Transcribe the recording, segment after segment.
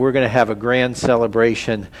We're going to have a grand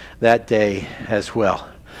celebration that day as well.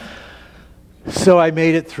 So I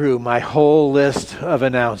made it through my whole list of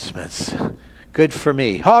announcements. Good for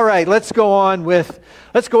me. All right, let's go on with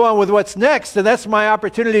what's next, and that's my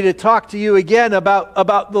opportunity to talk to you again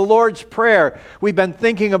about the Lord's Prayer. We've been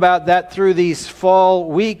thinking about that through these fall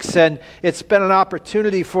weeks, and it's been an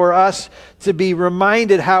opportunity for us to be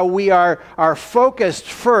reminded how we are focused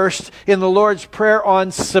first in the Lord's Prayer on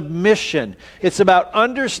submission. It's about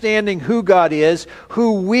understanding who God is,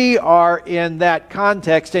 who we are in that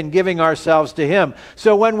context, and giving ourselves to Him.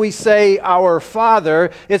 So when we say our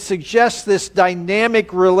Father, it suggests this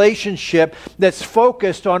dynamic relationship that's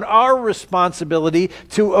focused on our responsibility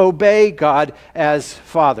to obey God as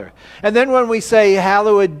Father. And then when we say,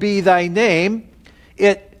 hallowed be thy name,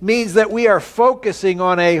 it means that we are focusing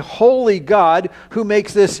on a holy God who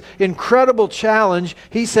makes this incredible challenge.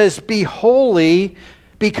 He says, be holy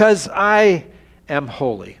because I am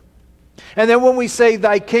holy. And then when we say,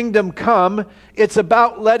 thy kingdom come, it's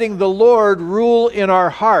about letting the Lord rule in our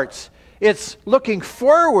hearts. It's looking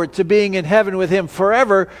forward to being in heaven with Him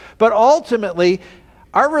forever, but ultimately,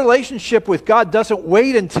 our relationship with God doesn't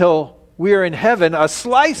wait until we are in heaven. A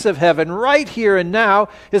slice of heaven right here and now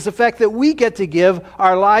is the fact that we get to give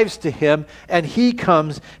our lives to Him, and He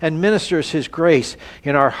comes and ministers His grace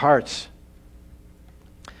in our hearts.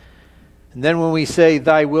 And then when we say,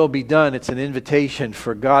 thy will be done, it's an invitation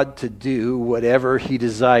for God to do whatever He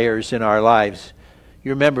desires in our lives.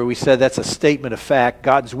 You remember we said that's a statement of fact.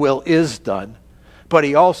 God's will is done, but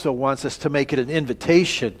He also wants us to make it an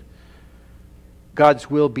invitation. God's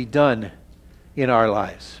will be done in our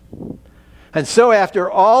lives. And so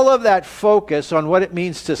after all of that focus on what it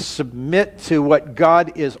means to submit to what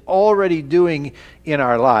God is already doing in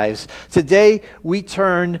our lives, today we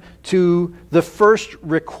turn to the first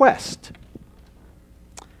request.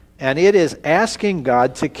 And it is asking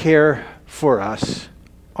God to care for us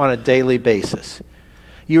on a daily basis.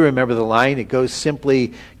 You remember the line. It goes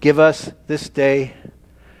simply, give us this day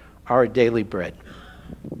our daily bread.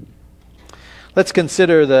 Let's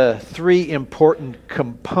consider the three important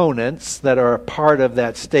components that are a part of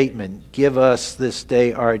that statement. Give us this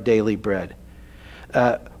day our daily bread.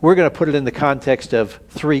 We're going to put it in the context of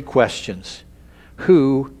three questions.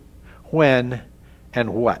 Who, when,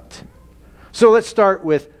 and what. So let's start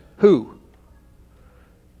with who.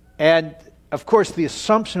 And of course the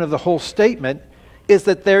assumption of the whole statement is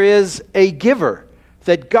that there is a giver.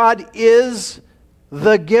 That God is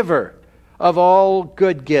the giver of all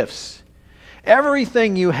good gifts.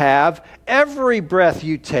 Everything you have, every breath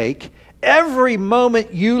you take, every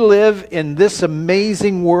moment you live in this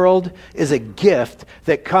amazing world is a gift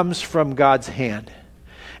that comes from God's hand.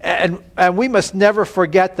 And we must never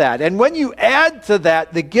forget that. And when you add to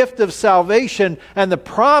that the gift of salvation and the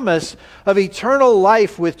promise of eternal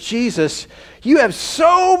life with Jesus, you have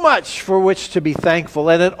so much for which to be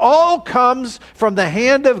thankful. And it all comes from the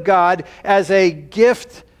hand of God as a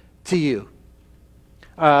gift to you.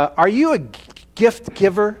 Are you a gift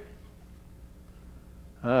giver?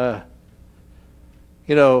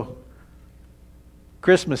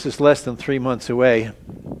 Christmas is less than 3 months away.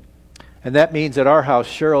 And that means at our house,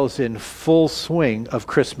 Cheryl's in full swing of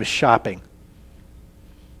Christmas shopping.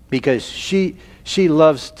 Because she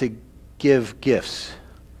loves to give gifts.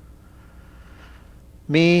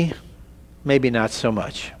 Me, maybe not so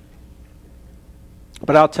much.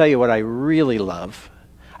 But I'll tell you what I really love.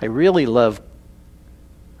 I really love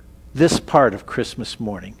this part of Christmas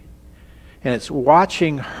morning. And it's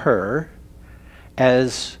watching her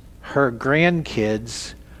as her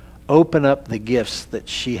grandkids open up the gifts that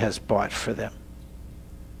she has bought for them.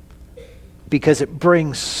 Because it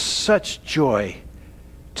brings such joy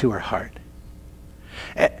to her heart.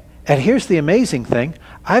 And here's the amazing thing.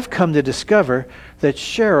 I've come to discover that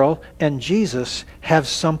Cheryl and Jesus have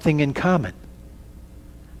something in common.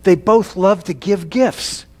 They both love to give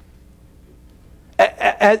gifts.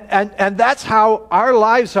 And that's how our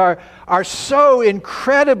lives are so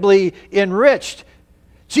incredibly enriched.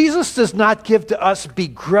 Jesus does not give to us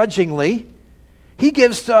begrudgingly. He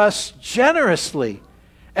gives to us generously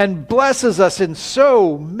and blesses us in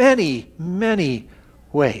so many, many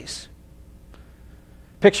ways.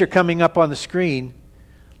 Picture coming up on the screen.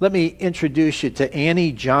 Let me introduce you to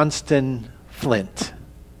Annie Johnston Flint.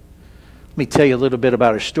 Let me tell you a little bit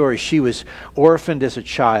about her story. She was orphaned as a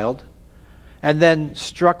child and then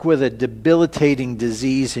struck with a debilitating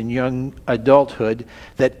disease in young adulthood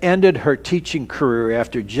that ended her teaching career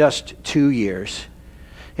after just 2 years.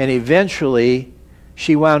 And eventually,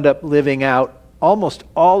 she wound up living out almost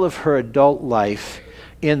all of her adult life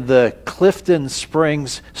in the Clifton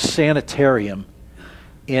Springs Sanitarium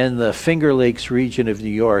in the Finger Lakes region of New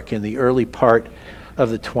York in the early part of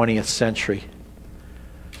the 20th century.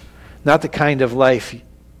 Not the kind of life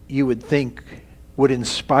you would think would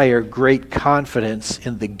inspire great confidence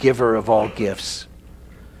in the giver of all gifts.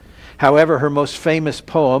 However, her most famous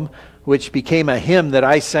poem, which became a hymn that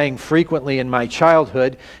I sang frequently in my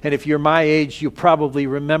childhood, and if you're my age, you probably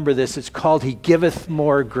remember this, it's called "He Giveth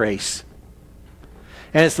More Grace."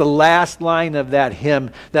 And it's the last line of that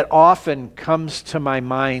hymn that often comes to my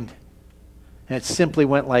mind. And it simply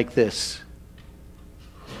went like this: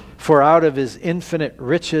 "For out of his infinite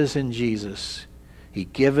riches in Jesus, he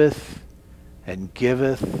giveth and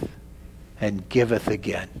giveth and giveth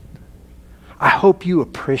again." I hope you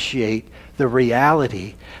appreciate the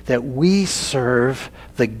reality that we serve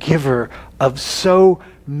the giver of so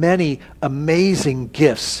many amazing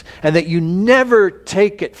gifts, and that you never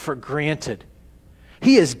take it for granted.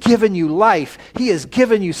 He has given you life. He has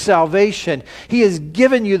given you salvation. He has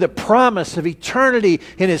given you the promise of eternity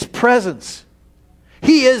in His presence.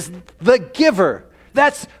 He is the giver.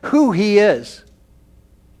 That's who He is.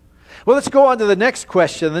 Well, let's go on to the next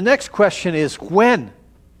question. The next question is when?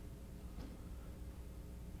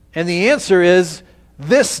 And the answer is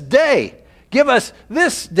this day. Give us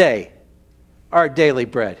this day our daily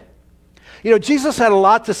bread. You know, Jesus had a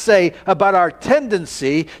lot to say about our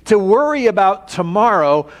tendency to worry about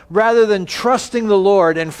tomorrow rather than trusting the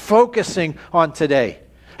Lord and focusing on today.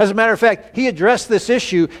 As a matter of fact, He addressed this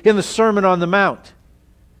issue in the Sermon on the Mount.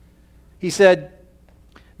 He said,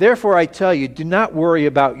 "Therefore I tell you, do not worry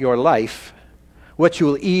about your life, what you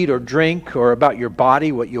will eat or drink, or about your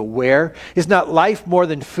body, what you'll wear. Is not life more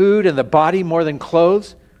than food, and the body more than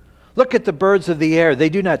clothes? Look at the birds of the air. They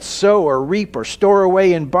do not sow or reap or store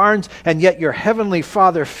away in barns, and yet your heavenly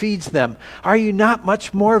Father feeds them. Are you not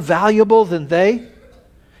much more valuable than they?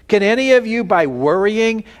 Can any of you, by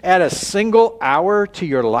worrying, add a single hour to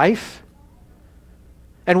your life?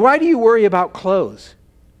 And why do you worry about clothes?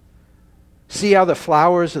 See how the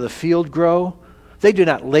flowers of the field grow? They do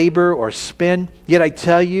not labor or spin. Yet I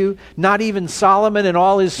tell you, not even Solomon in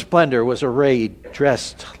all his splendor was arrayed,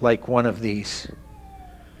 dressed like one of these.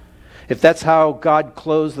 If that's how God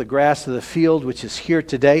clothes the grass of the field, which is here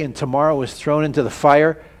today and tomorrow is thrown into the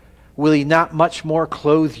fire, will He not much more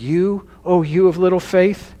clothe you, O you of little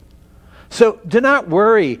faith? So do not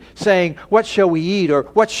worry, saying, what shall we eat, or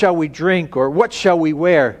what shall we drink, or what shall we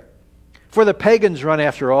wear? For the pagans run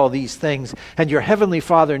after all these things, and your heavenly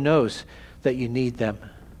Father knows that you need them.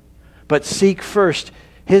 But seek first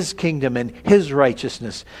His kingdom and His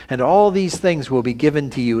righteousness, and all these things will be given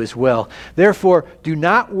to you as well. Therefore, do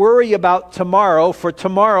not worry about tomorrow, for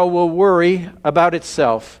tomorrow will worry about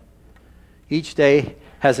itself. Each day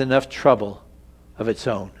has enough trouble of its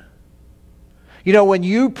own." You know, when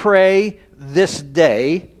you pray this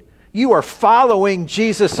day, you are following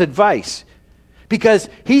Jesus' advice. Because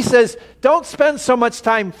He says, don't spend so much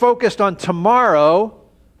time focused on tomorrow.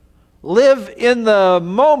 Live in the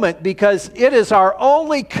moment, because it is our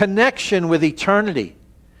only connection with eternity.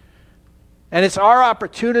 And it's our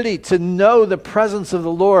opportunity to know the presence of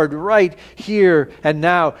the Lord right here and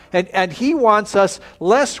now. And He wants us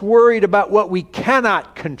less worried about what we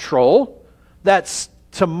cannot control, that's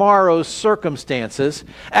tomorrow's circumstances,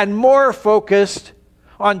 and more focused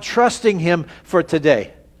on trusting Him for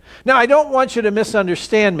today. Now, I don't want you to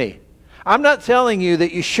misunderstand me. I'm not telling you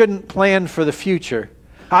that you shouldn't plan for the future.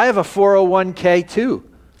 I have a 401k too.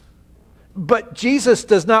 But Jesus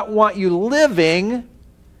does not want you living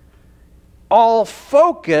all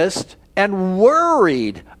focused and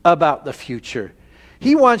worried about the future.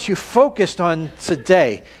 He wants you focused on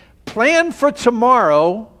today. Plan for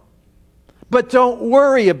tomorrow, but don't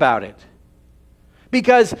worry about it.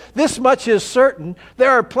 Because this much is certain,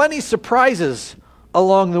 there are plenty surprises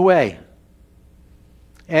along the way.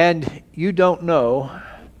 And you don't know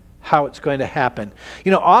how it's going to happen.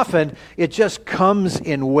 You know, often it just comes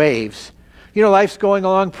in waves. You know, life's going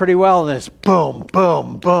along pretty well, and it's boom,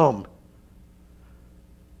 boom, boom.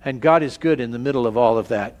 And God is good in the middle of all of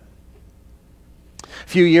that. A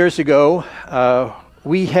few years ago,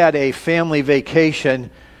 we had a family vacation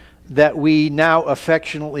that we now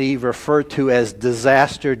affectionately refer to as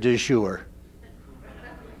disaster du jour.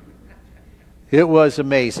 It was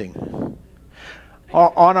amazing.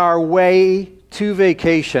 On our way to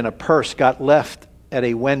vacation, a purse got left at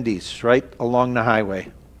a Wendy's right along the highway.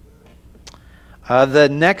 The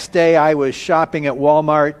next day, I was shopping at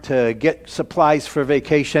Walmart to get supplies for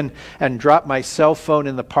vacation and dropped my cell phone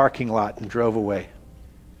in the parking lot and drove away.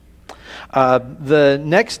 The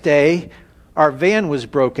next day, our van was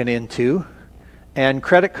broken into, and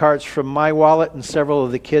credit cards from my wallet and several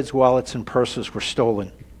of the kids' wallets and purses were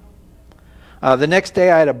stolen. The next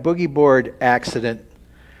day I had a boogie board accident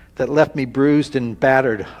that left me bruised and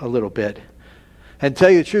battered a little bit. And to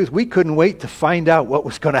tell you the truth, we couldn't wait to find out what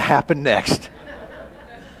was going to happen next.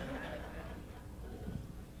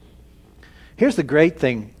 Here's the great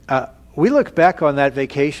thing. We look back on that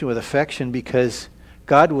vacation with affection because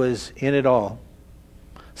God was in it all.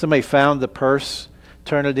 Somebody found the purse,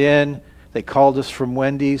 turned it in, they called us from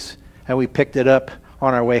Wendy's, and we picked it up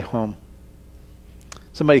on our way home.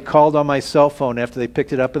 Somebody called on my cell phone after they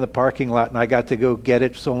picked it up in the parking lot, and I got to go get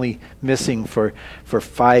it. It was only missing for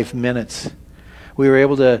 5 minutes. We were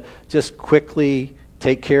able to just quickly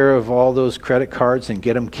take care of all those credit cards and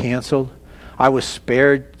get them canceled. I was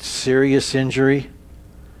spared serious injury.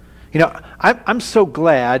 You know, I'm so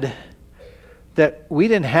glad that we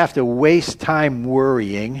didn't have to waste time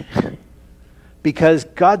worrying because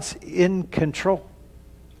God's in control.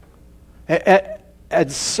 And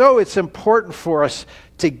so it's important for us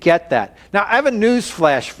to get that. Now, I have a news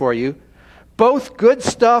flash for you. Both good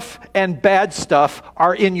stuff and bad stuff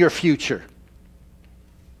are in your future.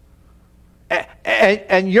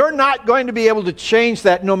 And you're not going to be able to change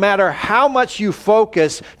that no matter how much you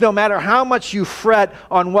focus, no matter how much you fret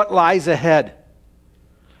on what lies ahead.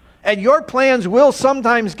 And your plans will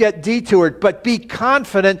sometimes get detoured, but be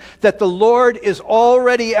confident that the Lord is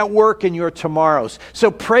already at work in your tomorrows.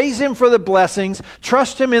 So praise Him for the blessings,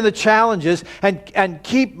 trust Him in the challenges, and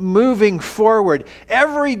keep moving forward.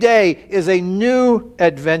 Every day is a new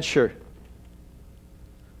adventure.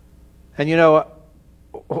 And you know,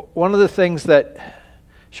 one of the things that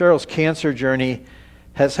Cheryl's cancer journey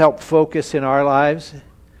has helped focus in our lives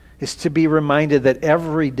is to be reminded that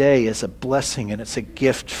every day is a blessing and it's a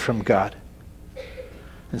gift from God.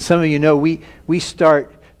 And some of you know we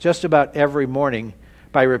start just about every morning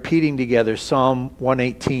by repeating together Psalm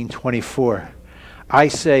 118:24. I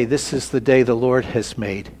say, this is the day the Lord has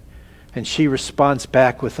made. And she responds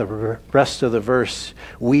back with the rest of the verse,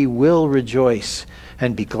 we will rejoice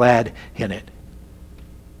and be glad in it.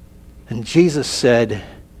 And Jesus said,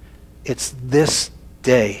 it's this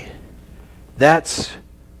day. That's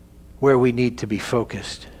where we need to be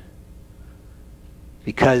focused.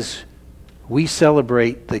 Because we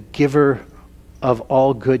celebrate the giver of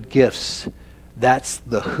all good gifts. That's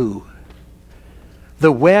the who.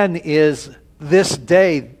 The when is this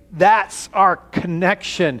day. That's our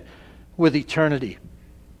connection with eternity.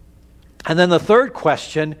 And then the third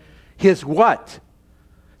question is what?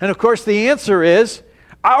 And of course the answer is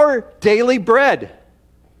our daily bread.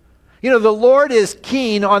 You know, the Lord is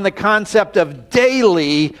keen on the concept of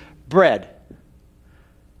daily bread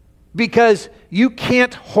because you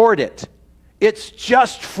can't hoard it. It's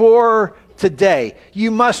just for today.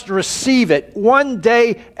 You must receive it one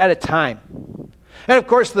day at a time. And of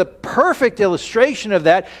course, the perfect illustration of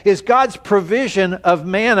that is God's provision of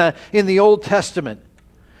manna in the Old Testament.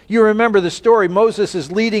 You remember the story. Moses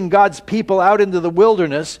is leading God's people out into the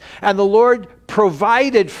wilderness, and the Lord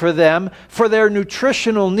provided for them for their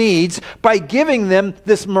nutritional needs by giving them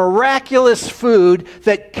this miraculous food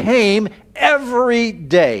that came every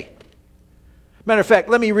day. Matter of fact,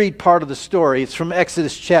 let me read part of the story. It's from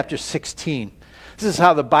Exodus chapter 16. This is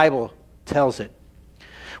how the Bible tells it.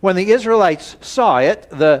 When the Israelites saw it,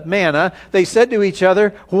 the manna, they said to each other,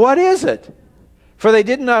 what is it? For they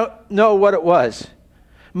did not know what it was.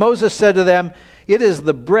 Moses said to them, it is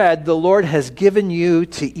the bread the Lord has given you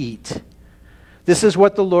to eat. This is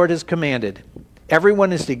what the Lord has commanded.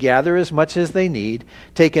 Everyone is to gather as much as they need.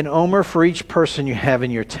 Take an omer for each person you have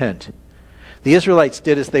in your tent. The Israelites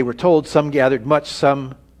did as they were told. Some gathered much,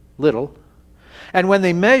 some little. And when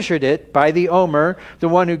they measured it by the omer, the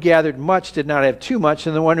one who gathered much did not have too much,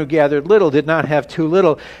 and the one who gathered little did not have too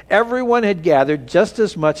little. Everyone had gathered just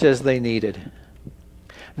as much as they needed.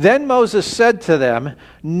 Then Moses said to them,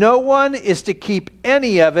 no one is to keep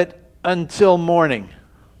any of it until morning.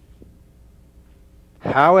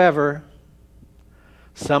 However,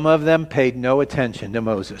 some of them paid no attention to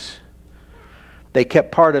Moses. They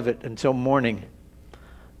kept part of it until morning,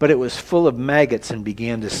 but it was full of maggots and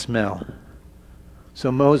began to smell.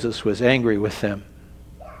 So Moses was angry with them.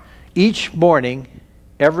 Each morning,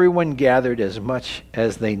 everyone gathered as much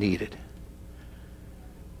as they needed.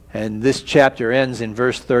 And this chapter ends in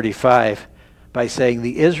verse 35 by saying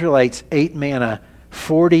the Israelites ate manna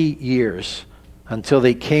 40 years until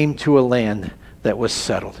they came to a land that was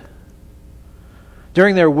settled.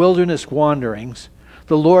 During their wilderness wanderings,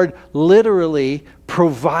 the Lord literally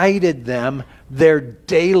provided them their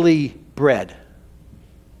daily bread.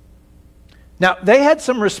 Now, they had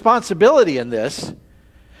some responsibility in this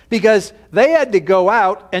because they had to go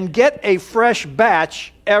out and get a fresh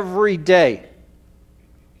batch every day.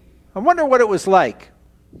 I wonder what it was like.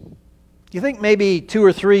 You think maybe 2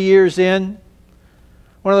 or 3 years in,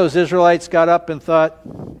 one of those Israelites got up and thought,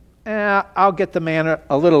 I'll get the manna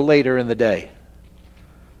a little later in the day.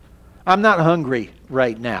 I'm not hungry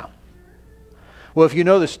right now. Well, if you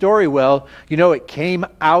know the story well, you know it came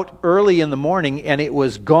out early in the morning and it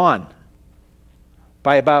was gone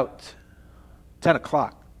by about 10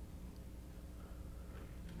 o'clock.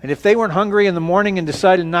 And if they weren't hungry in the morning and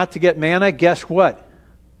decided not to get manna, guess what?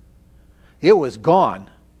 It was gone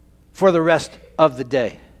for the rest of the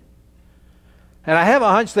day. And I have a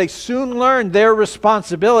hunch they soon learned their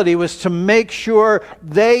responsibility was to make sure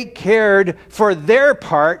they cared for their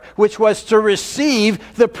part, which was to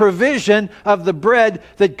receive the provision of the bread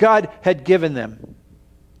that God had given them.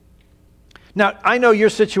 Now, I know your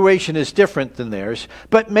situation is different than theirs,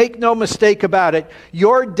 but make no mistake about it,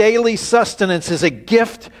 your daily sustenance is a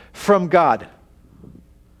gift from God.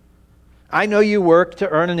 I know you work to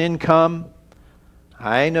earn an income.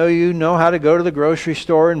 I know you know how to go to the grocery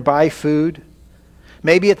store and buy food.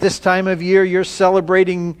 Maybe at this time of year you're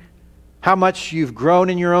celebrating how much you've grown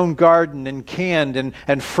in your own garden and canned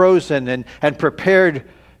and frozen and prepared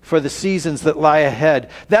for the seasons that lie ahead.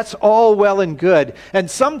 That's all well and good. And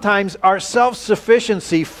sometimes our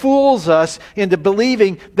self-sufficiency fools us into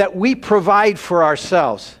believing that we provide for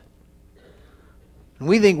ourselves. And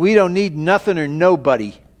we think we don't need nothing or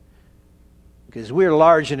nobody because we're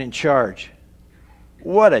large and in charge.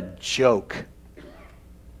 What a joke.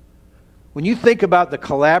 When you think about the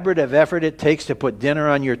collaborative effort it takes to put dinner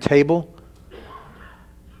on your table,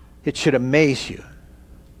 it should amaze you.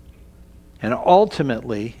 And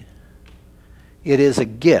ultimately, it is a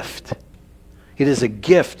gift. It is a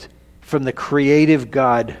gift from the creative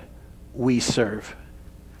God we serve.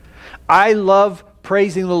 I love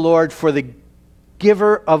praising the Lord for the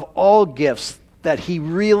giver of all gifts that He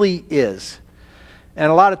really is. And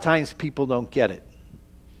a lot of times people don't get it.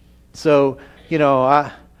 So,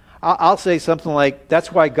 I'll say something like,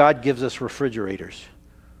 that's why God gives us refrigerators.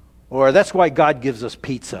 Or that's why God gives us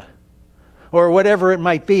pizza. Or whatever it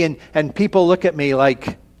might be. And people look at me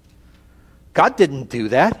like, God didn't do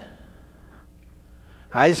that.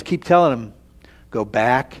 I just keep telling them, go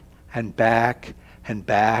back and back and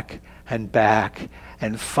back and back.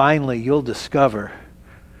 And finally you'll discover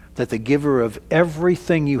that the giver of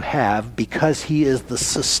everything you have, because He is the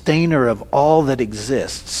sustainer of all that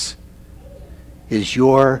exists, is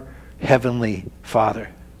your Heavenly Father.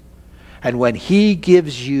 And when He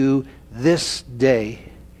gives you this day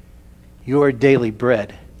your daily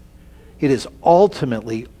bread, it is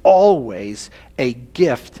ultimately always a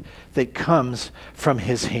gift that comes from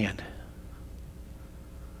His hand.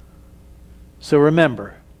 So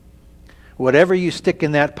remember, whatever you stick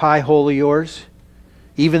in that pie hole of yours,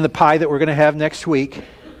 even the pie that we're going to have next week,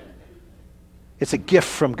 it's a gift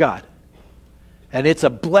from God. And it's a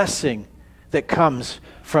blessing that comes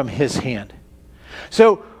from His hand.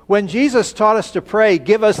 So when Jesus taught us to pray,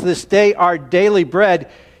 give us this day our daily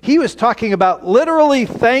bread, He was talking about literally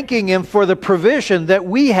thanking Him for the provision that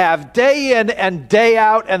we have day in and day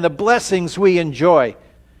out and the blessings we enjoy.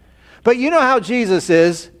 But you know how Jesus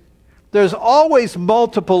is. There's always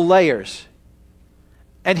multiple layers.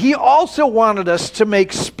 And He also wanted us to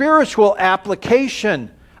make spiritual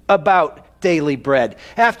application about daily bread.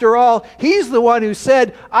 After all, He's the one who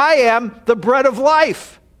said, I am the bread of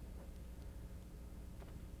life.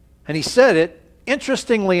 And He said it,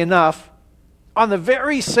 interestingly enough, on the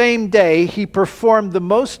very same day He performed the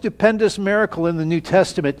most stupendous miracle in the New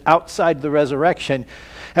Testament outside the resurrection.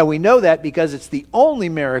 And we know that because it's the only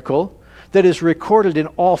miracle that is recorded in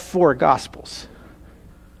all 4 Gospels.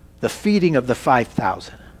 The feeding of the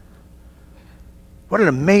 5,000. What an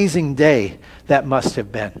amazing day that must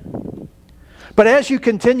have been. But as you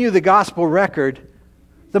continue the gospel record,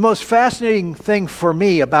 the most fascinating thing for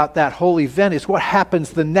me about that whole event is what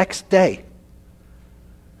happens the next day.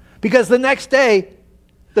 Because the next day,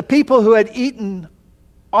 the people who had eaten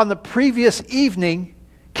on the previous evening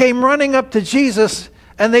came running up to Jesus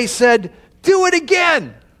and they said, do it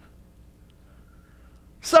again.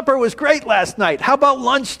 Supper was great last night. How about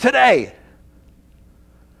lunch today?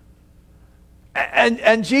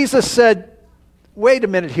 And Jesus said, wait a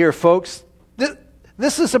minute here, folks.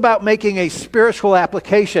 This is about making a spiritual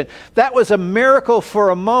application. That was a miracle for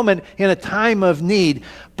a moment in a time of need.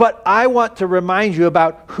 But I want to remind you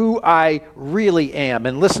about who I really am.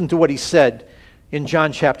 And listen to what He said in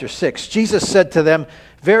John chapter 6. Jesus said to them,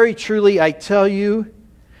 very truly I tell you,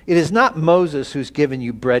 it is not Moses who's given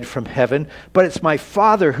you bread from heaven, but it's my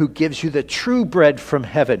Father who gives you the true bread from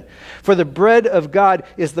heaven. For the bread of God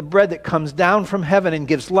is the bread that comes down from heaven and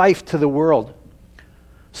gives life to the world.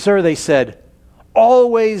 Sir, they said,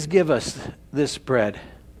 always give us this bread.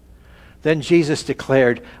 Then Jesus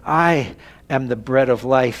declared, I am the bread of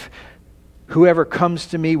life. Whoever comes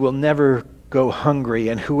to me will never go hungry,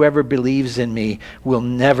 and whoever believes in me will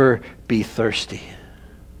never be thirsty.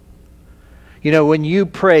 You know, when you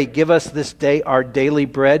pray, give us this day our daily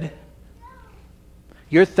bread,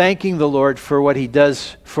 you're thanking the Lord for what He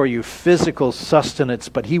does for your physical sustenance,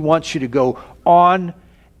 but He wants you to go on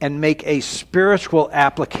and make a spiritual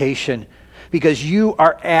application, because you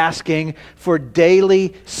are asking for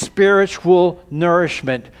daily spiritual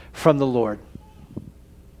nourishment from the Lord.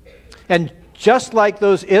 And just like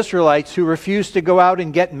those Israelites who refused to go out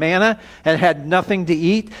and get manna and had nothing to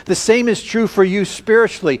eat, the same is true for you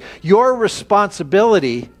spiritually. Your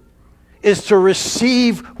responsibility is to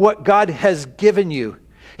receive what God has given you.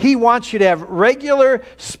 He wants you to have regular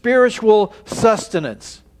spiritual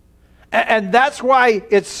sustenance. And that's why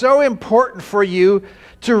it's so important for you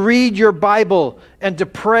to read your Bible and to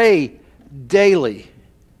pray daily.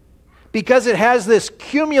 Because it has this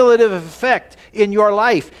cumulative effect in your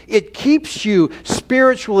life. It keeps you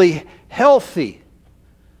spiritually healthy.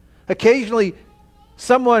 Occasionally,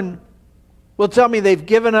 someone will tell me they've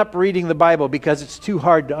given up reading the Bible because it's too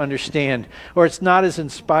hard to understand, or it's not as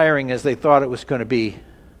inspiring as they thought it was going to be.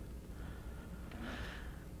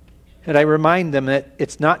 And I remind them that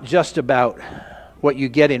it's not just about what you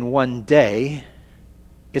get in one day.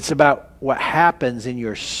 It's about what happens in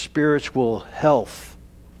your spiritual health.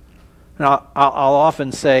 And I'll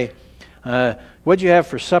often say, what'd you have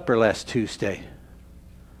for supper last Tuesday? And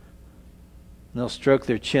they'll stroke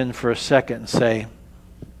their chin for a second and say,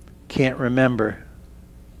 can't remember.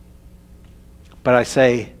 But I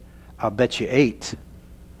say, I'll bet you ate.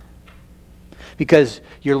 Because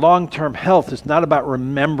your long-term health is not about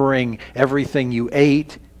remembering everything you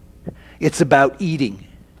ate. It's about eating.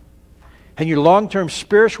 And your long-term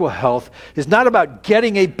spiritual health is not about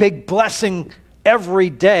getting a big blessing every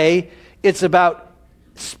day. It's about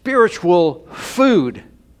spiritual food.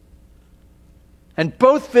 And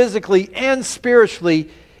both physically and spiritually,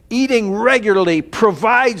 eating regularly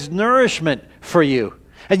provides nourishment for you.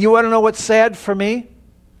 And you want to know what's sad for me?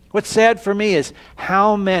 What's sad for me is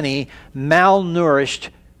how many malnourished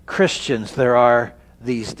Christians there are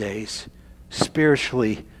these days,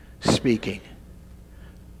 spiritually speaking.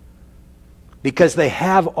 Because they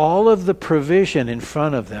have all of the provision in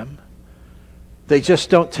front of them. They just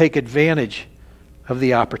don't take advantage of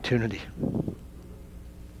the opportunity.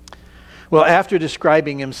 Well, after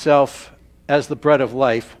describing Himself as the bread of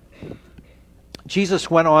life,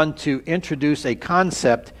 Jesus went on to introduce a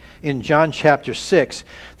concept in John chapter 6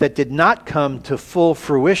 that did not come to full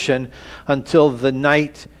fruition until the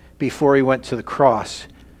night before He went to the cross,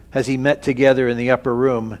 as He met together in the upper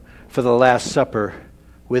room for the Last Supper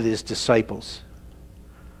with His disciples.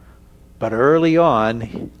 But early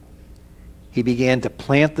on, He began to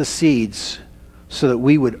plant the seeds so that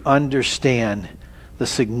we would understand the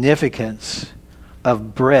significance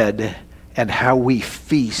of bread and how we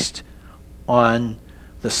feast on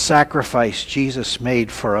the sacrifice Jesus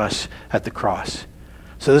made for us at the cross.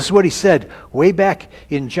 So this is what He said way back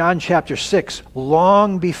in John chapter 6,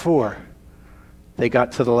 long before they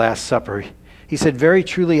got to the Last Supper. He said, very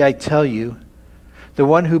truly I tell you, the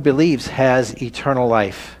one who believes has eternal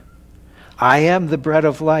life. I am the bread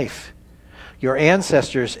of life. Your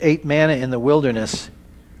ancestors ate manna in the wilderness,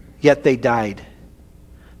 yet they died.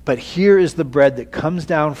 But here is the bread that comes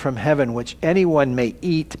down from heaven, which anyone may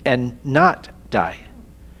eat and not die.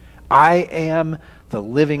 I am the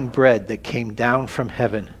living bread that came down from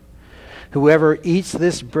heaven. Whoever eats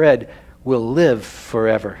this bread will live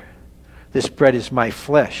forever. This bread is my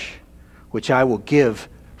flesh, which I will give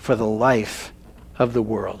for the life of the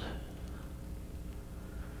world.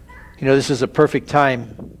 You know, this is a perfect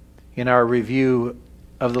time in our review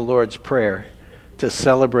of the Lord's Prayer to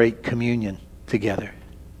celebrate communion together.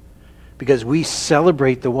 Because we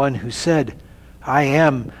celebrate the one who said, I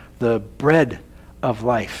am the bread of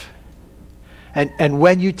life. And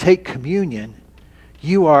when you take communion,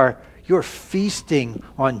 you're feasting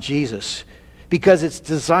on Jesus, because it's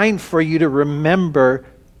designed for you to remember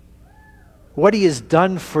what He has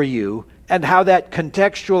done for you and how that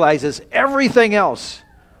contextualizes everything else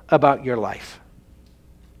about your life.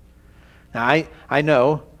 Now, I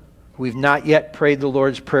know we've not yet prayed the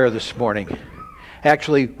Lord's Prayer this morning.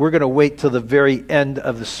 Actually, we're going to wait till the very end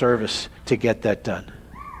of the service to get that done.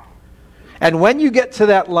 And when you get to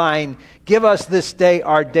that line, give us this day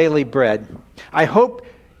our daily bread, I hope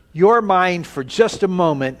your mind for just a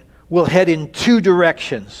moment will head in two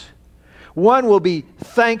directions. One will be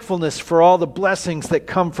thankfulness for all the blessings that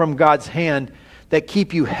come from God's hand that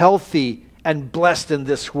keep you healthy and blessed in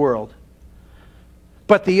this world.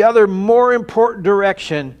 But the other more important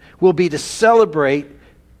direction will be to celebrate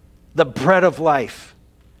the bread of life,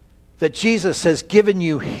 that Jesus has given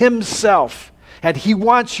you himself, and he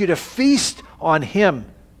wants you to feast on him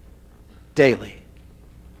daily.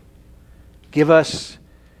 Give us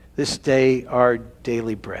this day our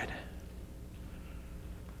daily bread.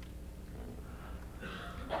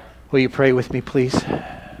 Will you pray with me, please?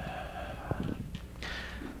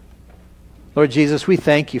 Lord Jesus, we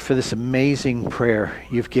thank you for this amazing prayer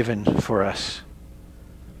you've given for us,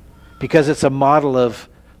 because it's a model of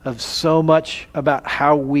so much about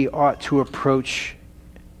how we ought to approach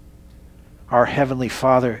our Heavenly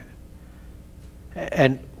Father.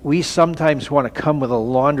 And we sometimes want to come with a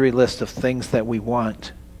laundry list of things that we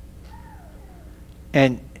want.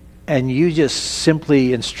 And you just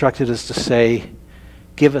simply instructed us to say,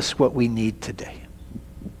 give us what we need today.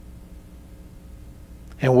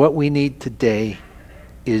 And what we need today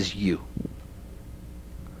is you.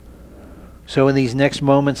 So in these next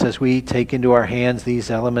moments, as we take into our hands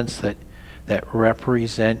these elements that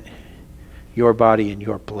represent your body and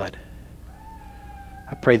your blood,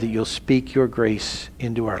 I pray that you'll speak your grace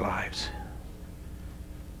into our lives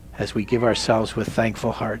as we give ourselves with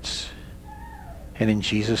thankful hearts. And in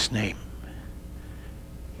Jesus' name,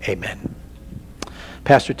 amen.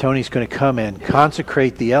 Pastor Tony's going to come and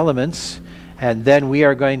consecrate the elements, and then we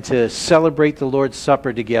are going to celebrate the Lord's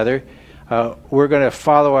Supper together. We're going to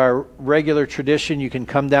follow our regular tradition. You can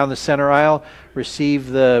come down the center aisle,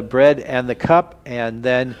 receive the bread and the cup, and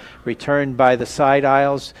then return by the side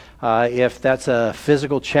aisles. If that's a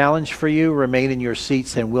physical challenge for you, remain in your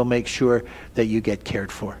seats, and we'll make sure that you get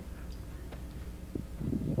cared for.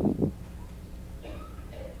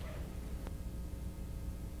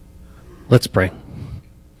 Let's pray.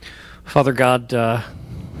 Father God,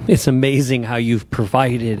 it's amazing how you've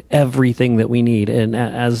provided everything that we need. And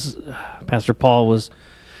as Pastor Paul was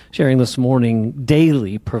sharing this morning,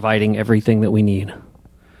 daily providing everything that we need.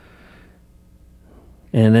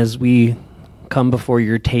 And as we come before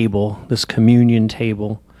your table, this communion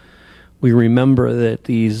table, we remember that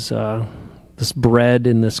this bread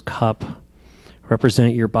and this cup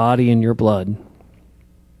represent your body and your blood.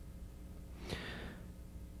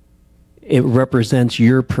 It represents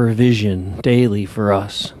your provision daily for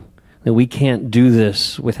us, that we can't do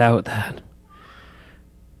this without that.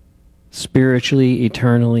 Spiritually,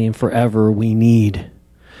 eternally, and forever, we need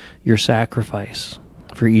your sacrifice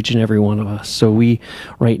for each and every one of us. So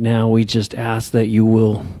right now, we just ask that you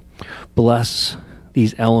will bless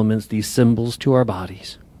these elements, these symbols to our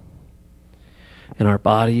bodies. And our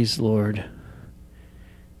bodies, Lord,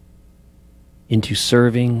 into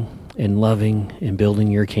serving and loving and building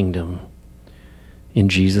your kingdom. In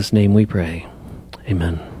Jesus' name we pray.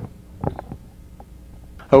 Amen.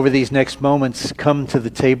 Over these next moments, come to the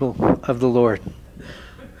table of the Lord.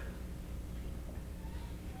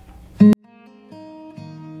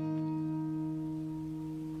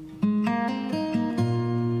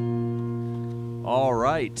 All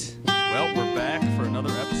right. Well, we're back for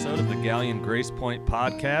another episode of the Galleon Grace Point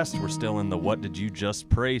podcast. We're still in the What Did You Just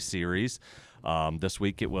Pray series. This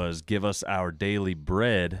week it was Give Us Our Daily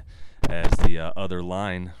Bread as the other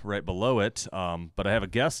line right below it. But I have a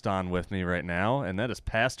guest on with me right now, and that is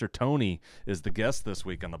Pastor Tony is the guest this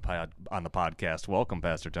week on the podcast. Welcome,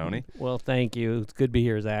 Pastor Tony. Well, thank you. It's good to be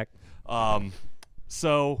here, Zach.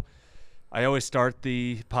 So I always start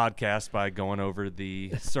the podcast by going over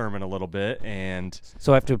the sermon a little bit, and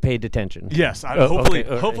so I have to pay attention. Yes,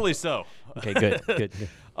 hopefully so. Okay, good.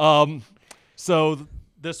 So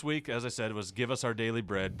this week, as I said, was Give Us Our Daily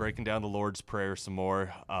Bread, breaking down the Lord's Prayer some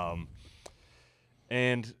more.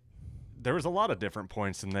 And there was a lot of different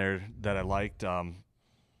points in there that I liked.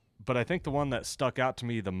 But I think the one that stuck out to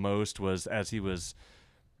me the most was as he was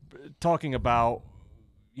talking about,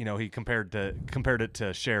 he compared it to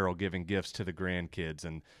Cheryl giving gifts to the grandkids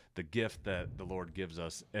and the gift that the Lord gives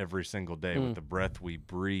us every single day with the breath we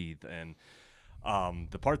breathe. And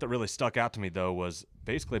the part that really stuck out to me, though, was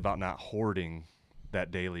basically about not hoarding that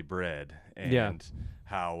daily bread and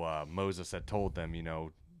how Moses had told them,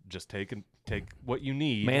 just take what you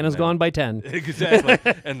need. Man has gone by 10. Exactly.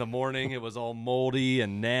 In the morning, it was all moldy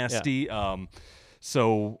and nasty. Yeah.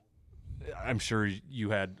 So I'm sure you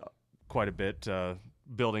had quite a bit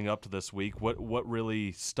building up to this week. What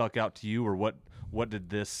really stuck out to you, or what did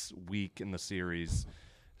this week in the series,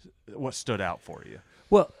 what stood out for you?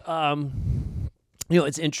 Well,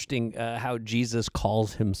 it's interesting how Jesus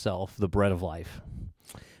calls himself the bread of life.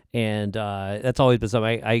 And that's always been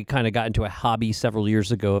something. I kind of got into a hobby several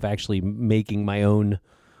years ago of actually making my own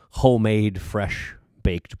homemade, fresh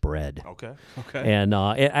baked bread. Okay. And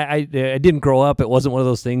I didn't grow up. It wasn't one of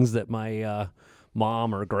those things that my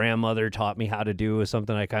mom or grandmother taught me how to do. It was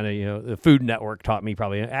something I kind of, the Food Network taught me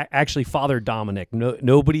probably. Actually, Father Dominic.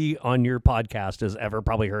 Nobody on your podcast has ever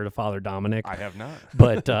probably heard of Father Dominic. I have not.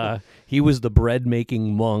 But he was the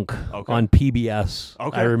bread-making monk on PBS.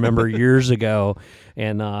 Okay. I remember years ago,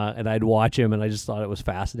 and I'd watch him, and I just thought it was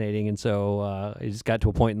fascinating. And so I just got to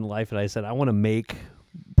a point in life, and I said, I want to make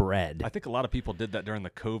bread. I think a lot of people did that during the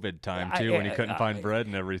COVID time too, when you couldn't find bread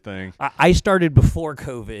and everything. I started before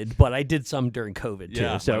COVID, but I did some during COVID too.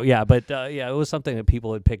 Yeah. So it was something that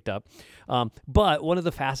people had picked up. But one of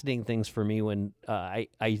the fascinating things for me when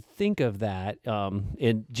I think of that,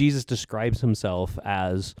 and Jesus describes himself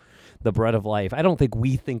as the bread of life. I don't think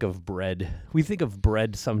we think of bread. We think of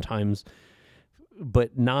bread sometimes,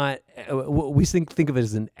 but not. We think of it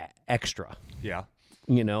as an extra. Yeah.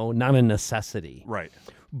 Not a necessity. Right.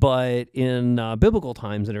 But in biblical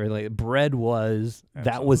times and everything, bread was,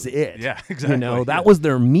 that was it. Yeah, exactly. That was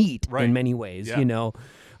their meat Right. in many ways, Yeah.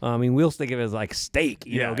 I mean, we'll think of it as like steak,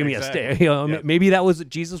 Yeah, give me exactly. a steak. Maybe that was,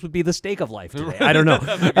 Jesus would be the steak of life today. I don't know.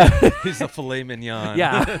 He's a filet mignon.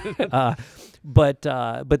 Yeah. But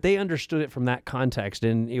they understood it from that context,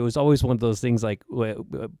 and it was always one of those things like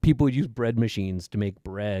people would use bread machines to make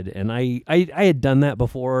bread, and I had done that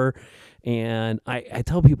before, and I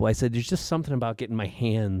tell people, I said, there's just something about getting my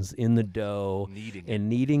hands in the dough and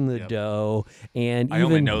kneading the dough, and I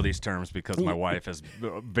only know these terms because my wife has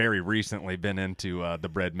very recently been into the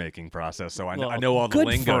bread making process, so I know all the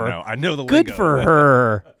lingo now. I know the lingo. Good for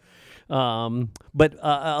her. But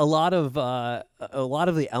a lot of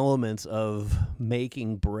the elements of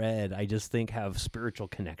making bread, I just think, have spiritual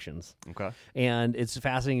connections. Okay. And it's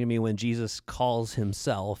fascinating to me when Jesus calls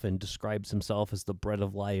himself and describes himself as the bread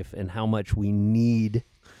of life, and how much we need,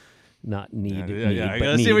 not need, I but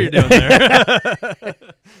gotta need. see what you're doing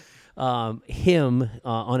there. Him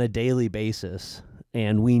on a daily basis,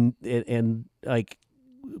 and like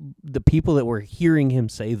the people that were hearing him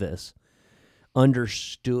say this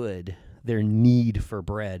understood their need for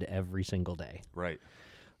bread every single day. Right.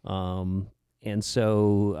 And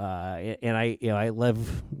so, and I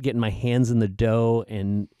love getting my hands in the dough,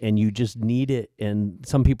 and you just need it. And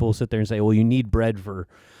some people sit there and say, well, you need bread for,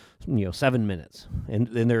 7 minutes. And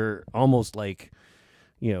then they're almost like,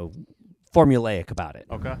 formulaic about it.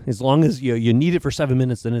 Okay. As long as you need it for 7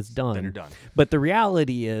 minutes, then it's done. Then you're done. But the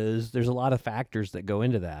reality is there's a lot of factors that go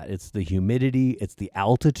into that. It's the humidity, it's the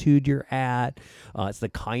altitude you're at, it's the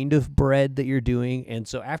kind of bread that you're doing. And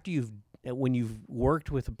so when you've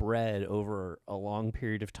worked with bread over a long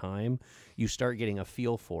period of time, you start getting a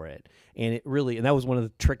feel for it. And and that was one of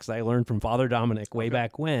the tricks I learned from Father Dominic way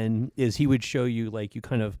back when, is he would show you, like, you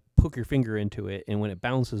kind of poke your finger into it, and when it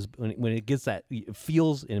bounces, when it gets that, it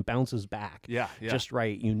feels and it bounces back just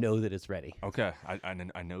right, you know that it's ready. Okay.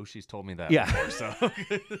 I know she's told me that Yeah. before, so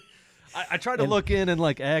I try to look in and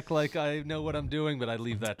like act like I know what I'm doing, but I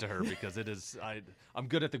leave that to her because I'm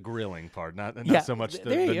good at the grilling part, not so much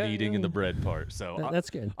the kneading and the bread part. So that's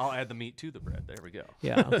good. I'll add the meat to the bread. There we go.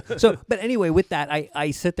 Yeah. So, but anyway, with that,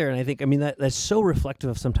 I sit there and I think, I mean, that's so reflective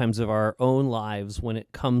of sometimes of our own lives when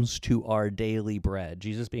it comes to our daily bread.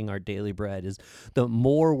 Jesus being our daily bread is, the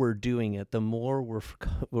more we're doing it, the more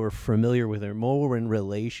we're familiar with it, the more we're in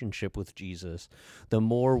relationship with Jesus, the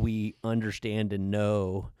more we understand and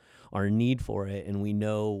know our need for it, and we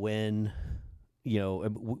know when,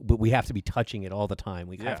 but we have to be touching it all the time.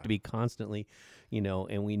 We have to be constantly,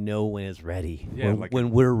 and we know when it's ready,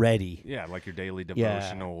 when we're ready. Yeah, like your daily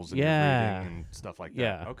devotionals and your reading and stuff like that.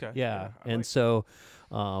 Yeah. Okay. Yeah. And so,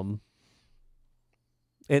 and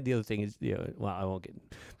the other thing is, I won't get.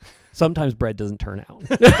 Sometimes bread doesn't turn out,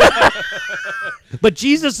 but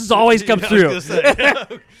Jesus has always come through.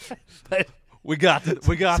 We got there.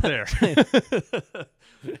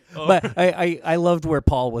 But I loved where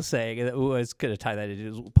Paul was saying, and I was going to tie that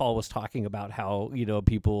in. Paul was talking about how,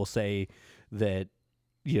 people will say that,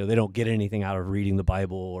 they don't get anything out of reading the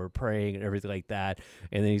Bible or praying and everything like that.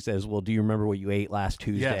 And then he says, well, do you remember what you ate last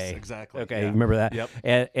Tuesday? Yes, exactly. Okay, you remember that?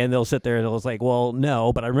 Yep. And they'll sit there and they'll like, well,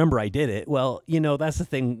 no, but I remember I did it. Well, that's the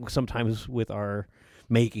thing sometimes with our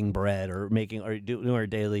making bread or doing our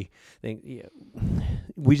daily thing.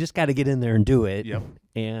 We just got to get in there and do it. Yep.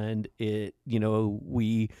 And it,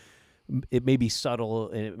 it may be subtle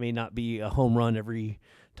and it may not be a home run every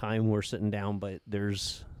time we're sitting down, but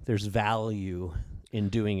there's value in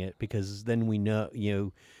doing it, because then we know,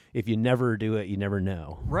 if you never do it, you never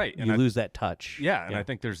know. Right. You lose that touch. Yeah, and I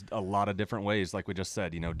think there's a lot of different ways, like we just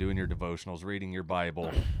said, doing your devotionals, reading your Bible,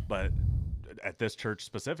 but at this church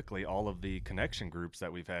specifically, all of the connection groups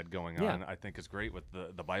that we've had going on, I think is great with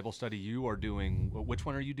the Bible study you are doing. Which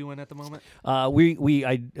one are you doing at the moment?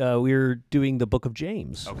 We're doing the Book of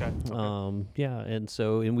James. Okay.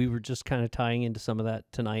 And we were just kind of tying into some of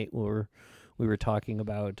that tonight. We were talking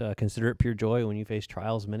about consider it pure joy when you face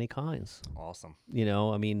trials of many kinds. Awesome.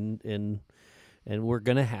 And we're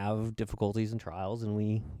gonna have difficulties and trials,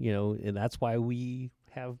 and and that's why we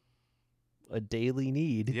have a daily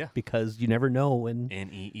need, because you never know when.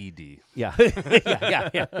 NEED. Yeah.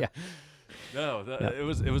 Yeah. No, it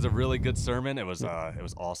was a really good sermon. It was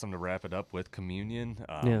awesome to wrap it up with communion.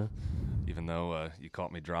 Even though you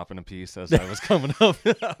caught me dropping a piece as I was coming up,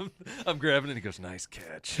 I'm grabbing it. And he goes, "Nice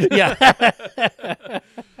catch." Yeah.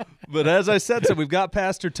 But as I said, so we've got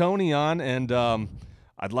Pastor Tony on, and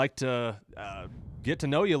I'd like to get to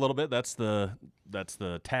know you a little bit. That's the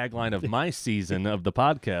tagline of my season of the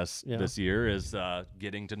podcast this year is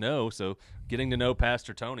getting to know. So getting to know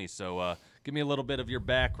Pastor Tony. So give me a little bit of your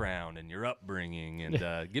background and your upbringing,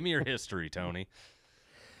 and give me your history, Tony.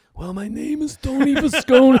 Well, my name is Tony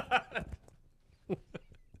Viscioni.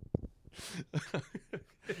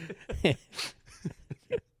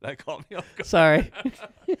 That caught me off guard. Sorry.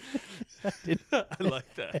 I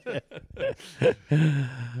like that.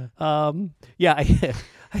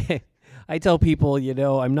 I tell people,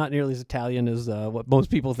 I'm not nearly as Italian as what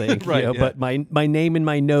most people think. Right, but my name and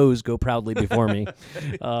my nose go proudly before me.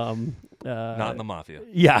 Not in the mafia.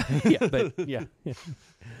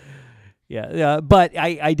 But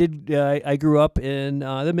I did. I grew up in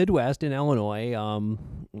the Midwest in Illinois.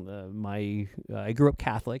 I grew up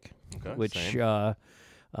Catholic, which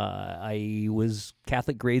I was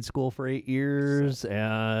Catholic grade school for 8 years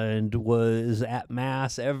and was at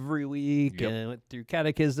Mass every week and went through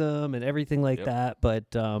catechism and everything like that. But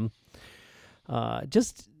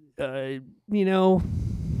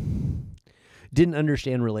didn't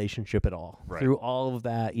understand relationship at all through all of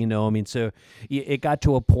that, so it got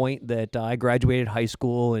to a point that I graduated high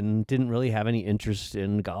school and didn't really have any interest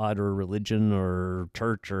in God or religion or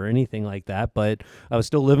church or anything like that, but I was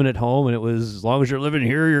still living at home, and it was, as long as you're living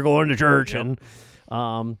here, you're going to church. And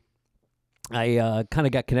I kind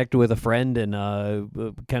of got connected with a friend, and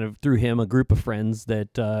kind of through him, a group of friends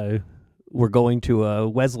that were going to a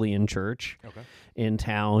Wesleyan church in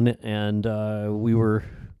town, and we were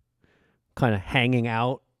kind of hanging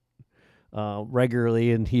out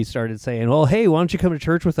regularly, and he started saying, "Well, hey, why don't you come to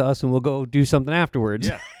church with us, and we'll go do something afterwards?"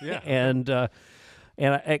 And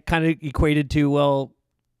it kind of equated to, well,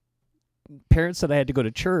 parents said I had to go to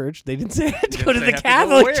church. They didn't say I had to go to the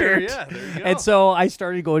Catholic church. Yeah, there you go. And so I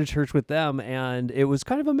started going to church with them, and it was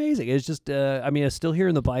kind of amazing. It was just, I was still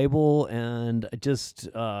hearing the Bible, and I just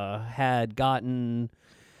had gotten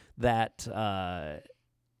that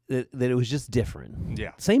that it was just different.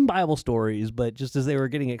 Yeah. Same Bible stories, but just as they were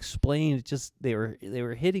getting explained, just they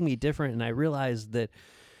were hitting me different, and I realized that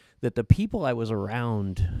the people I was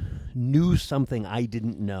around knew something I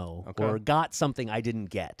didn't know or got something I didn't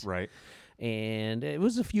get. Right. And it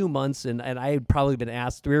was a few months, and I had probably been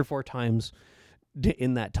asked 3 or 4 times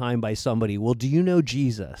in that time by somebody, "Well, do you know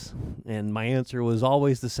Jesus?" And my answer was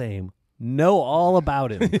always the same: know all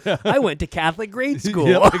about him. I went to Catholic grade school.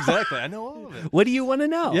 Yep, exactly. I know all of it. What do you want to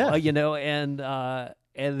know? Yeah.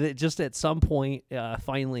 And it just at some point,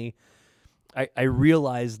 finally, I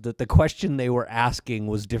realized that the question they were asking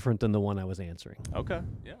was different than the one I was answering. Okay.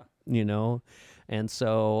 Yeah. And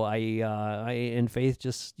so I in faith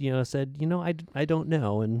just said, I don't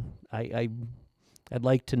know, and I'd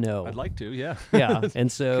like to know. I'd like to. Yeah. Yeah.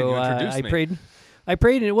 And so I prayed. I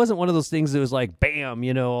prayed, and it wasn't one of those things that was like, bam,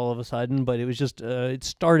 all of a sudden, but it was just, it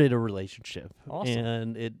started a relationship. Awesome.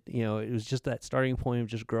 And it was just that starting point of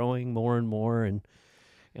just growing more and more. And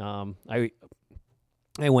I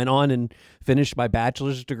went on and finished my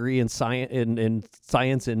bachelor's degree in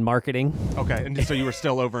science and marketing. Okay. And so you were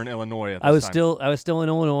still over in Illinois at this I was time. still in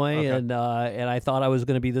Illinois, and I thought I was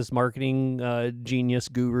going to be this marketing genius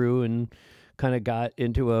guru, and kind of got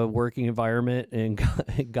into a working environment, and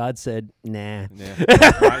God said, "Nah,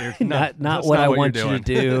 not what I want you to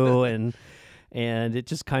do," and it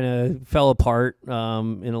just kind of fell apart in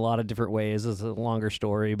a lot of different ways. It's a longer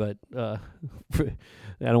story, but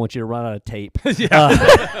I don't want you to run out of tape.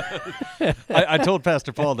 I told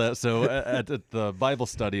Pastor Paul that. So at the Bible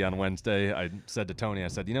study on Wednesday, I said to Tony, I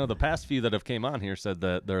said, the past few that have came on here said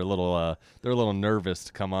that they're a little nervous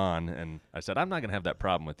to come on, and I said, I'm not going to have that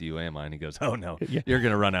problem with you, am I? And he goes, oh no, you're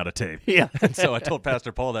going to run out of tape. Yeah. And so I told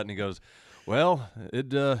Pastor Paul that, and he goes, well,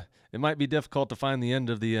 it might be difficult to find the end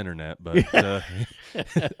of the internet, but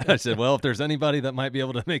I said, well, if there's anybody that might be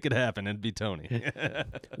able to make it happen, it'd be Tony.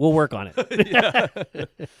 We'll work on it.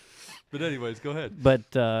 But anyways, go ahead. But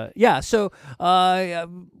so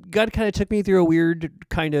God kind of took me through a weird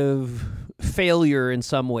kind of failure in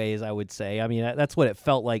some ways, I would say. I mean, that's what it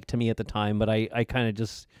felt like to me at the time, but I kind of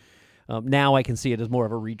just, now I can see it as more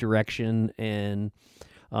of a redirection. And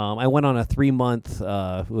I went on a 3-month,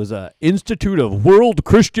 it was a Institute of World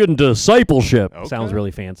Christian Discipleship. Okay. Sounds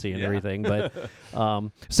really fancy and everything, but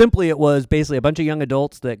simply it was basically a bunch of young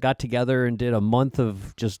adults that got together and did a month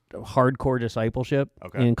of just hardcore discipleship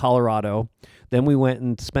in Colorado. Then we went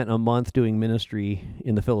and spent a month doing ministry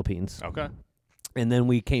in the Philippines. Okay. And then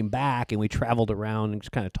we came back and we traveled around and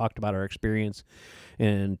just kind of talked about our experience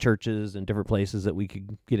in churches and different places that we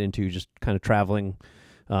could get into, just kind of traveling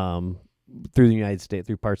through the United States,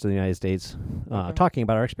 through parts of the United States, talking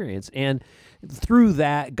about our experience. And through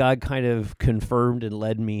that, God kind of confirmed and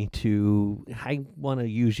led me to, I want to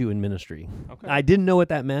use you in ministry. Okay. I didn't know what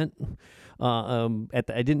that meant. I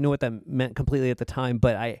didn't know what that meant completely at the time,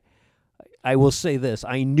 but I will say this.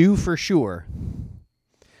 I knew for sure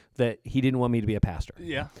that he didn't want me to be a pastor.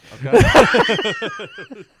 Yeah. Okay.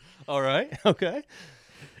 All right. Okay.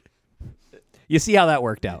 You see how that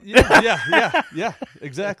worked out. Yeah,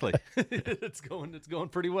 exactly. It's going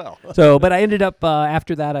pretty well. So, but I ended up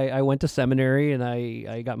after that, I went to seminary and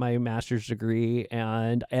I got my master's degree,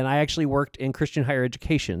 and I actually worked in Christian higher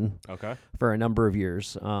education for a number of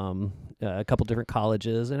years, a couple different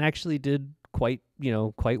colleges, and actually did quite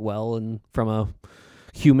well. And from a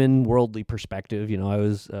human worldly perspective, I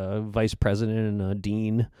was vice president and a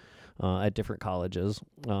dean at different colleges,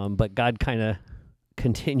 but God kind of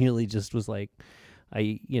continually just was like,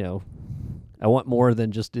 I want more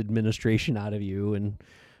than just administration out of you. And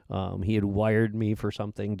he had wired me for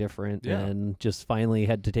something different, and just finally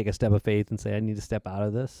had to take a step of faith and say, I need to step out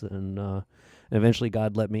of this. And eventually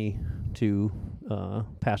God led me to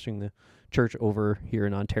pastoring the church over here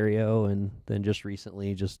in Ontario, and then just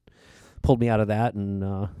recently just pulled me out of that and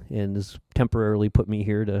has temporarily put me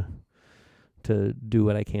here to do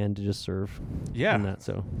what I can to just serve. In that.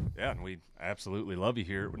 So and we absolutely love you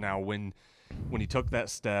here. Now, when you took that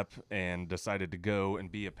step and decided to go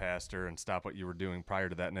and be a pastor and stop what you were doing prior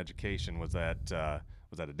to that in education, was that a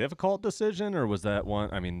difficult decision, or was that one?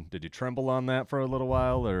 I mean, did you tremble on that for a little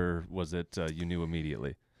while, or was it you knew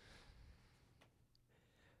immediately?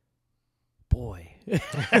 Boy,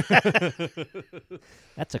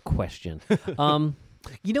 that's a question.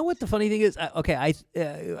 You know what the funny thing is?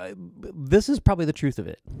 This is probably the truth of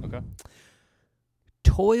it. Okay.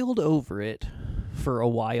 Toiled over it for a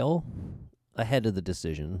while ahead of the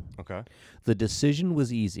decision. Okay. The decision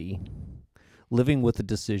was easy. Living with the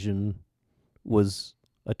decision was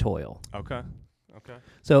a toil. Okay. Okay.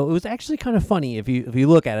 So it was actually kind of funny if you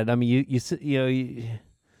look at it. I mean,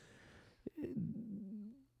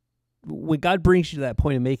 when God brings you to that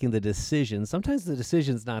point of making the decision, sometimes the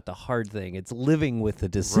decision's not the hard thing. It's living with the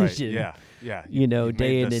decision. Right. Yeah.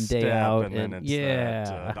 Day in and day out, and it's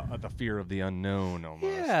the fear of the unknown almost.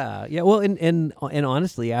 Yeah. Well, and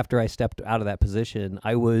honestly, after I stepped out of that position,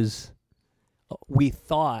 we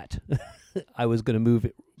thought I was going to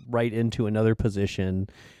move right into another position.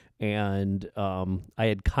 And I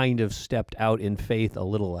had kind of stepped out in faith a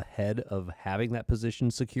little ahead of having that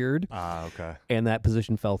position secured. Okay. And that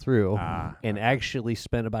position fell through, and actually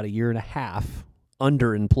spent about 1.5 years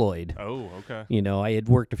underemployed. Oh, okay. I had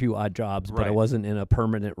worked a few odd jobs, but I wasn't in a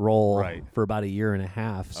permanent role for about 1.5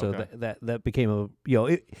 years. So that became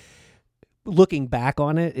looking back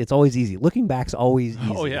on it, it's always easy. Looking back's always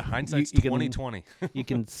easy. Oh yeah, hindsight's 20/20. You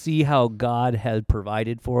can see how God had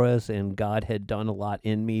provided for us, and God had done a lot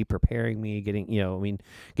in me, preparing me, getting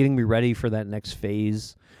me ready for that next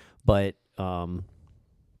phase. But when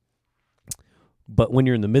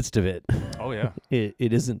you're in the midst of it, it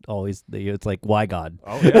isn't always. It's like, why God?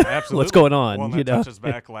 Oh yeah, absolutely. What's going on? Well, that touches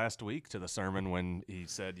back last week to the sermon when he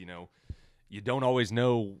said, you don't always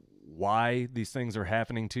know why these things are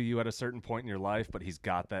happening to you at a certain point in your life, but he's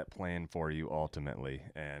got that plan for you ultimately,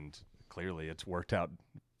 and clearly it's worked out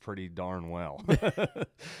pretty darn well.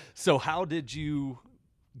 So how did you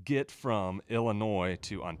get from Illinois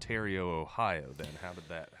to Ontario, Ohio then? How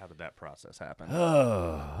did that process happen?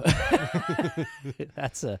 Oh.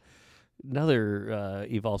 That's another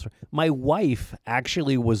evolved story. My wife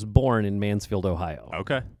actually was born in Mansfield, Ohio.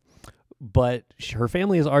 Okay. But her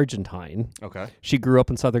family is Argentine. Okay. She grew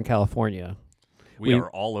up in Southern California. We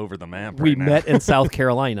are all over the map we right now. met in South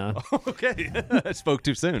Carolina. Okay. I spoke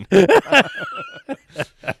too soon.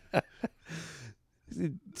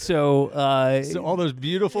 So all those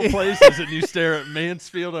beautiful places and you stare at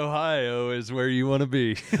Mansfield, Ohio is where you want to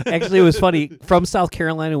be. Actually, it was funny. From South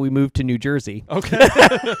Carolina, we moved to New Jersey. Okay.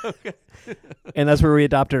 And that's where we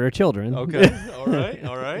adopted our children. Okay. All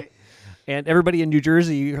right. And everybody in New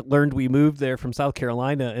Jersey learned we moved there from South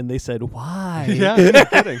Carolina, and they said, "Why?" Yeah, no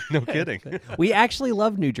kidding. No kidding. We actually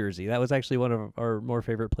love New Jersey. That was actually one of our more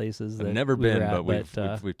favorite places. I've that never we were been, at,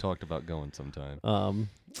 but we've talked about going sometime.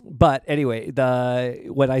 But anyway,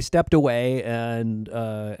 when I stepped away and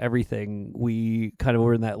everything, we kind of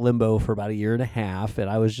were in that limbo for about a year and a half, and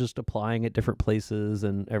I was just applying at different places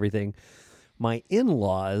and everything. My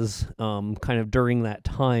in-laws, kind of during that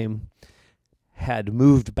time, had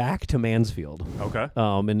moved back to Mansfield. Okay.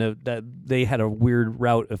 And that they had a weird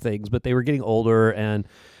route of things, but they were getting older, and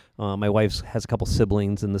my wife has a couple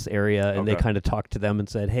siblings in this area, and they kind of talked to them and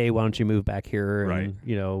said, "Hey, why don't you move back here? And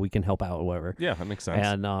we can help out or whatever." Yeah, that makes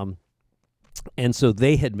sense. And so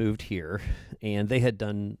they had moved here, and they had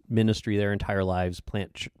done ministry their entire lives,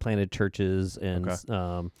 planted churches, and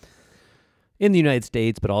in the United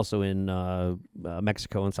States, but also in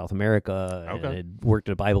Mexico and South America, and had worked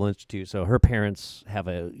at a Bible Institute. So her parents have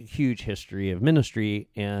a huge history of ministry,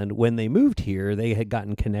 and when they moved here, they had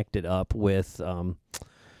gotten connected up with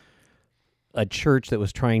a church that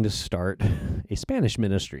was trying to start a Spanish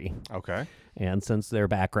ministry. Okay. And since their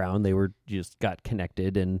background, they were just got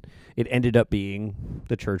connected, and it ended up being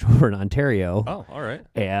the church over in Ontario. Oh, all right.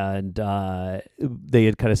 And they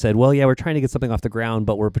had kind of said, "Well, yeah, we're trying to get something off the ground,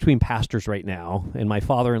 but we're between pastors right now." And my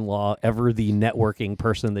father-in-law, ever the networking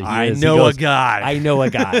person that he is, I know a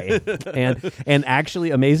guy. and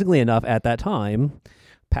actually, amazingly enough, at that time,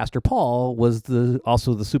 Pastor Paul was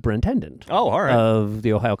also the superintendent of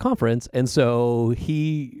the Ohio Conference, and so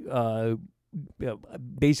he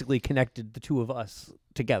basically connected the two of us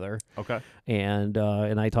together. Okay. And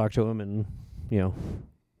I talked to him, and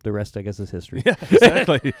the rest, I guess, is history. Yeah,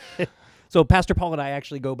 exactly. So Pastor Paul and I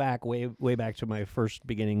actually go back way back to my first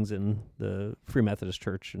beginnings in the Free Methodist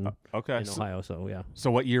Church in Ohio. So yeah.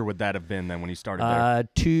 So what year would that have been then when you started there?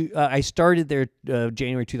 I started there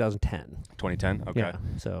January 2010. 2010. Okay. Yeah.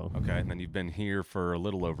 So. Okay, and then you've been here for a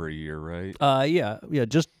little over a year, right? Yeah.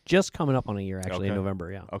 Just coming up on a year actually in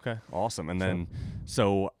November. Yeah. Okay. Awesome. And then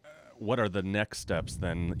so what are the next steps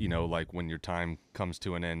then? Like when your time comes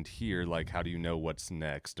to an end here, like how do you know what's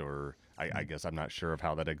next? Or I guess I'm not sure of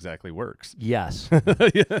how that exactly works. Yes. That's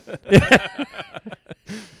a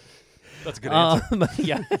good answer.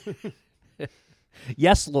 Yeah.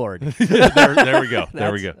 Yes, Lord. there we go.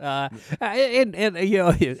 There we go. And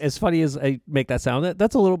as funny as I make that sound,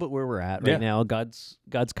 that's a little bit where we're at right now. God's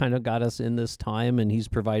kind of got us in this time, and He's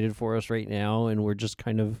provided for us right now, and we're just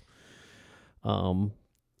kind of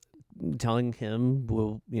telling Him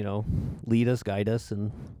will lead us, guide us,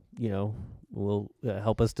 and will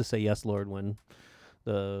help us to say yes, Lord, when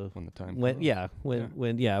the time comes.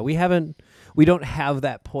 We don't have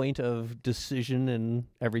that point of decision and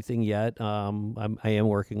everything yet. I am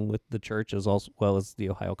working with the church as well as the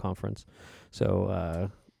Ohio Conference, so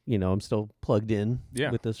I'm still plugged in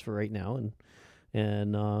with this for right now,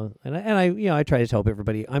 and I try to help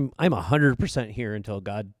everybody. I'm 100% here until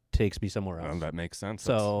God takes me somewhere else. That makes sense.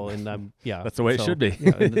 So, and I'm that's the way it should be.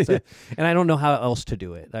 And I don't know how else to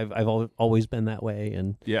do it. I've always been that way,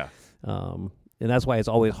 and and that's why it's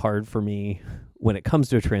always hard for me when it comes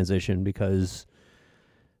to a transition, because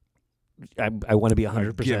I want to be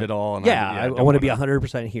 100%. Give it all. And I want to be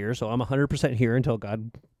 100% here, so I'm 100% here until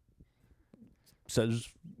God says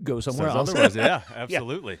go somewhere else. Otherwise, yeah,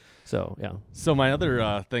 absolutely. So So my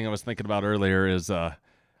other thing I was thinking about earlier is I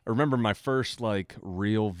remember my first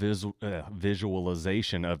real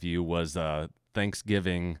visualization of you was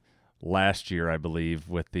Thanksgiving last year, I believe,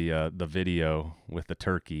 with the video with the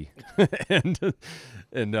turkey,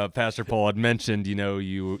 and Pastor Paul had mentioned, you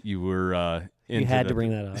were. You had to bring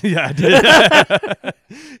that up. Yeah, I did.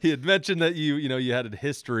 He had mentioned that you had a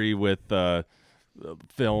history with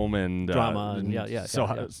film and drama, and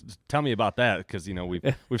So tell me about that, because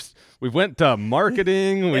we've went to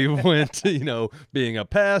marketing, we went to being a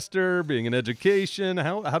pastor, being in education.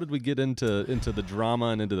 How did we get into the drama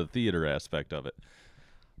and into the theater aspect of it?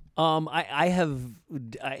 I have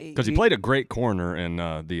because you played a great corner in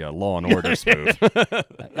the Law and Order spoof.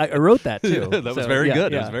 I wrote that too. That was very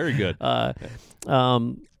good. It was very good.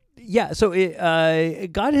 So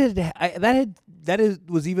God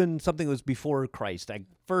was even something that was before Christ. I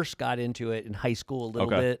first got into it in high school a little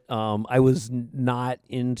bit. I was not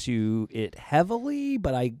into it heavily,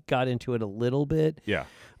 but I got into it a little bit. Yeah.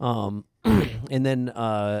 And then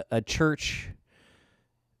a church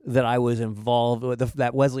that I was involved with,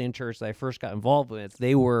 that Wesleyan church that I first got involved with,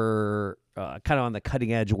 they were kind of on the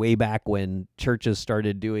cutting edge way back when churches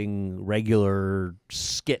started doing regular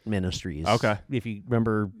skit ministries. Okay. If you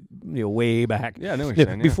remember, way back. Yeah, I know what you're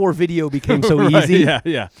saying. Yeah. Before video became so Right, easy.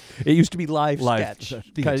 Yeah. It used to be live sketch.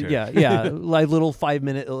 theater. Yeah, like little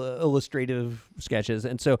 5-minute illustrative sketches.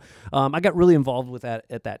 And so I got really involved with that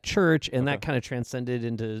at that church, and that kind of transcended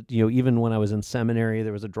into, even when I was in seminary,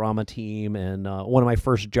 there was a drama team, and one of my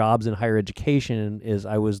first jobs in higher education is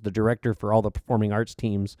I was the director for all the performing arts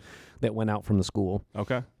teams that went out from the school.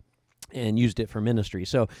 Okay. And used it for ministry.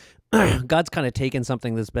 So God's kind of taken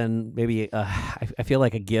something that's been maybe, I feel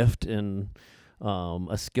like a gift and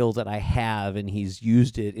a skill that I have, and He's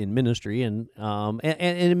used it in ministry and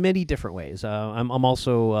in many different ways. I'm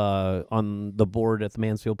also on the board at the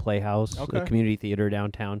Mansfield Playhouse, a community theater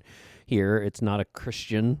downtown here. It's not a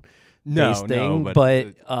Christian thing, but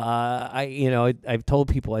I've told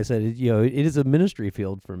people, I said, it is a ministry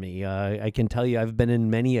field for me. I can tell you, I've been in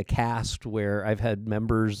many a cast where I've had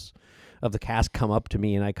members of the cast come up to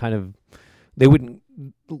me, and they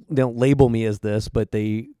don't label me as this, but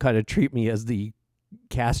they kind of treat me as the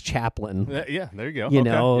cast chaplain. Yeah, there you go.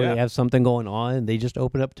 They have something going on, they just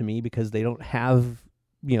open up to me because they don't have,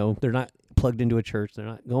 they're not plugged into a church, they're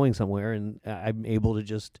not going somewhere, and I'm able to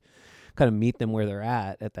just kind of meet them where they're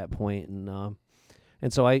at that point. And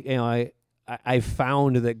so I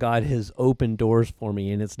found that God has opened doors for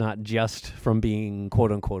me, and it's not just from being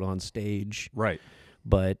quote unquote on stage. Right.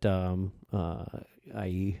 But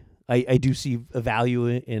I do see a value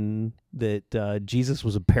in that. Jesus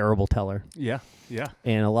was a parable teller. Yeah.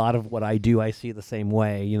 And a lot of what I do, I see the same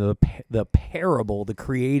way. The parable, the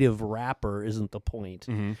creative wrapper isn't the point.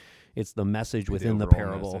 Mm-hmm. It's the message within the overall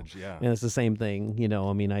parable. message, yeah. And it's the same thing.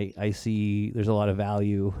 I see there's a lot of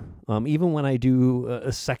value. Even when I do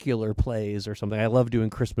secular plays or something, I love doing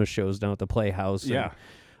Christmas shows down at the Playhouse. Yeah.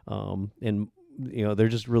 And they're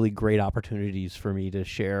just really great opportunities for me to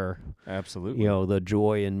share. Absolutely. The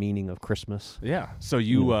joy and meaning of Christmas. Yeah. So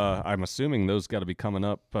you, I'm assuming those got to be coming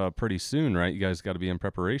up pretty soon, right? You guys got to be in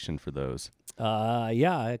preparation for those.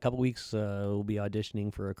 Yeah, a couple weeks we'll be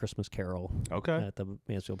auditioning for A Christmas Carol. Okay. At the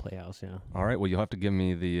Mansfield Playhouse. Yeah. All right. Well, you'll have to give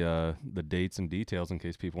me the dates and details in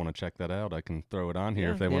case people want to check that out. I can throw it on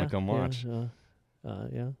here if they want to come watch.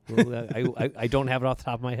 Yeah. Well, I don't have it off the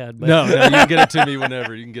top of my head. But No, you can get it to me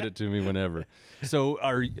whenever. So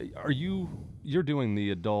you're doing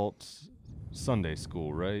the adult Sunday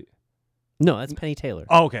school, right? No, that's Penny Taylor.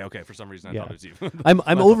 Oh, okay. For some reason, I thought it was you. I'm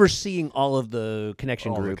overseeing all of the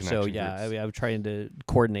connection groups. Groups. I'm trying to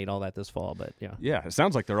coordinate all that this fall. But yeah. Yeah, it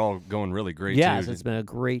sounds like they're all going really great. Yeah, too. It's been a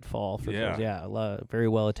great fall for kids. Yeah, very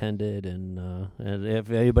well attended. And if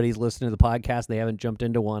anybody's listening to the podcast, they haven't jumped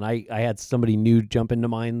into one. I had somebody new jump into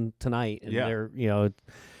mine tonight, and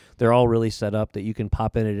they're all really set up that you can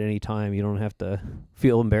pop in at any time. You don't have to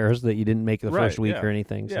feel embarrassed that you didn't make the first week or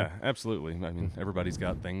anything. So. Yeah, absolutely. I mean, everybody's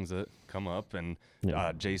got things that come up, and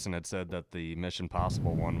Jason had said that the Mission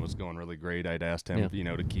Possible one was going really great. I'd asked him,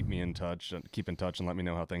 to keep in touch and let me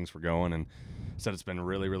know how things were going, and said it's been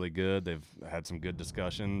really, really good. They've had some good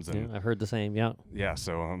discussions. And I've heard the same. Yeah. Yeah,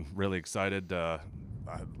 so I'm really excited.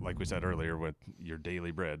 Like we said earlier, with your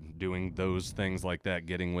daily bread, doing those things like that,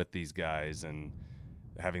 getting with these guys and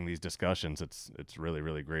having these discussions, it's really,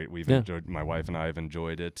 really great. We've enjoyed, my wife and I have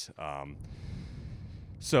enjoyed it.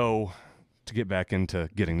 So to get back into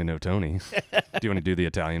getting to know Tony, do you want to do the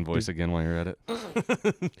Italian voice again while you're at it?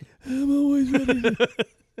 I'm always ready.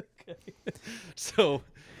 Okay. So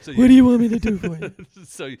what do you want me to do for you?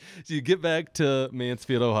 So you get back to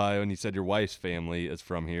Mansfield, Ohio, and you said your wife's family is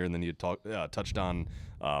from here, and then you touched on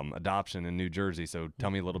adoption in New Jersey. So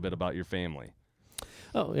tell me a little bit about your family.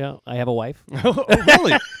 Oh, yeah. I have a wife. Oh,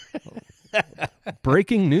 really?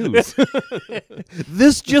 Breaking news.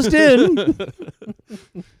 This just in.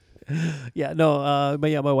 Yeah, no,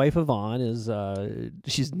 but my wife Yvonne is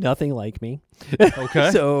she's nothing like me.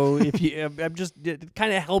 Okay. So I'm just, it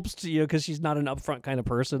kind of helps to, because she's not an upfront kind of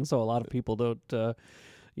person. So a lot of people don't,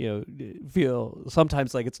 feel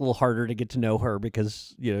sometimes like it's a little harder to get to know her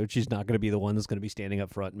because, she's not going to be the one that's going to be standing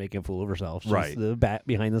up front and making a fool of herself. She's the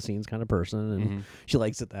behind the scenes kind of person, and she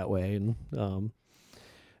likes it that way. And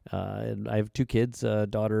I have 2 kids.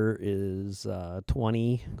 Daughter is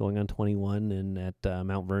 20, going on 21, and at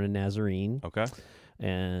Mount Vernon Nazarene. Okay.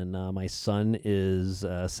 And my son is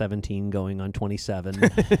 17, going on 27.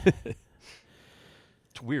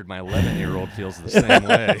 It's weird. My 11-year-old feels the same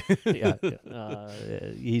way.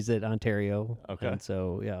 He's at Ontario. Okay. And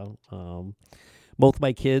so, both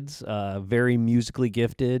my kids, very musically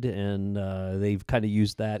gifted, and they've kind of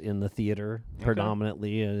used that in the theater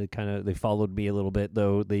predominantly. They followed me a little bit,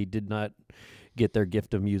 though they did not get their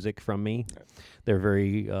gift of music from me. They're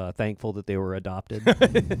very thankful that they were adopted.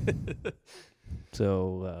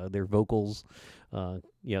 So their vocals,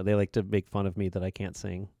 they like to make fun of me that I can't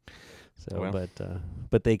sing. So,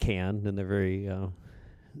 but they can, and they're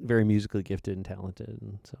very musically gifted and talented,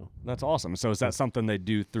 and so that's awesome. So is that something they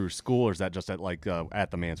do through school, or is that just at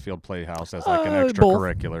at the Mansfield Playhouse as like an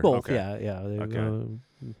extracurricular? Both. Okay. Yeah. Okay.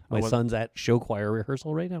 My son's at show choir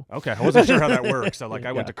rehearsal right now. Okay, I wasn't sure how that works. So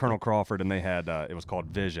I went to Colonel Crawford, and they had it was called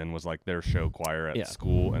Vision, was like their show choir at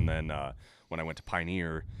school, and then when I went to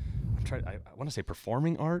Pioneer, I want to say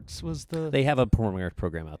Performing Arts was the. They have a performing arts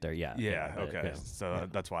program out there. Yeah. Yeah. Okay. So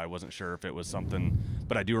that's why I wasn't sure if it was something,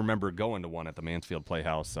 but I do remember going to one at the Mansfield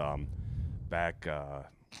Playhouse back.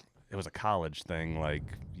 It was a college thing, like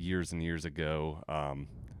years and years ago.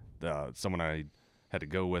 Someone I had to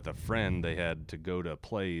go with, a friend, they had to go to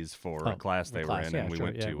plays for a class they were in, and we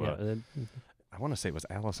went to. I want to say it was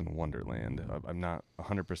Alice in Wonderland. I'm not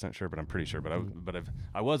 100% sure, but I'm pretty sure. But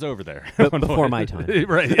I was over there before my time,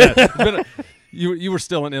 right? Yeah. You were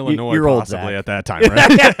still in Illinois, you're possibly at that time,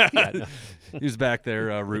 right? He was back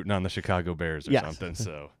there rooting on the Chicago Bears or something.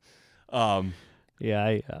 So,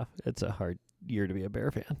 it's a hard year to be a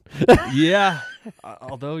Bear fan. Yeah,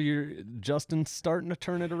 although Justin's starting to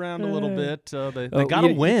turn it around a little bit. They got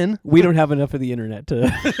to win. We don't have enough of the internet to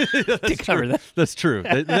cover that. That's true.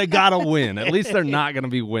 They got to win. At least they're not going to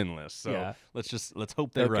be winless. So let's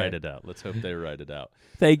hope they write it out. Let's hope they write it out.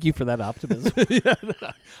 Thank you for that optimism.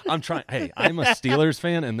 I'm trying. Hey, I'm a Steelers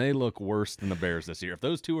fan, and they look worse than the Bears this year. If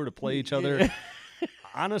those two were to play each other,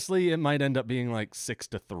 honestly, it might end up being like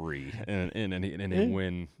 6-3 in a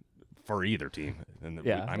win for either team. And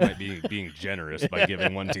I might be being generous by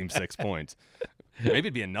giving one team 6 points. Maybe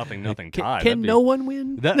it'd be a nothing tie. Can no one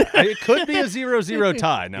win? It could be a 0-0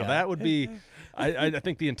 tie. Now that would be. I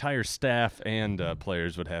think the entire staff and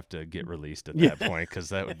players would have to get released at that point, because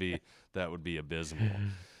that would be abysmal.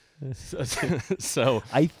 So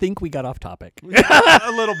I think we got off topic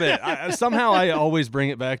a little bit. Somehow I always bring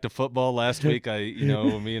it back to football. Last week,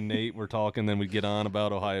 me and Nate were talking, then we'd get on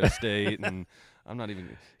about Ohio State, and I'm not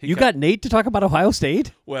even. You got Nate to talk about Ohio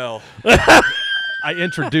State? Well, I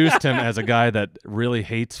introduced him as a guy that really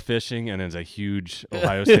hates fishing and is a huge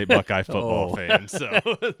Ohio State Buckeye football fan.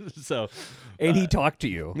 So, and he talked to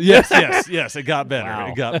you. Yes. It got better. Wow.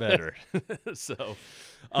 It got better. So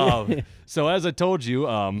as I told you,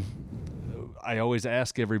 I always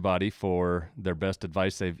ask everybody for their best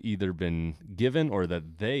advice they've either been given or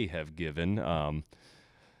that they have given.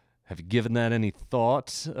 Have you given that any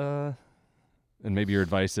thought? And maybe your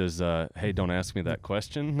advice is, hey, don't ask me that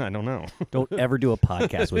question. I don't know. Don't ever do a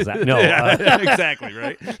podcast with that. No. Exactly,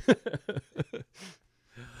 right?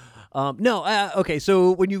 No. Okay,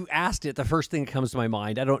 so when you asked it, the first thing that comes to my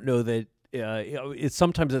mind, I don't know that it's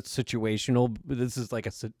sometimes it's situational. But this is like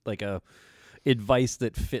a advice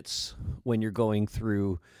that fits when you're going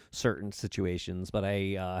through certain situations. But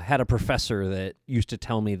I had a professor that used to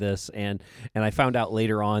tell me this, and I found out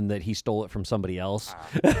later on that he stole it from somebody else,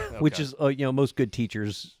 which is most good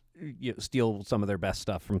teachers steal some of their best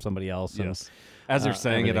stuff from somebody else. Yes. As they're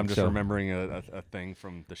saying it, I'm just remembering a thing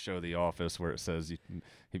from the show The Office where it says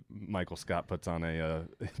Michael Scott puts on a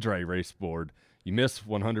dry erase board. You miss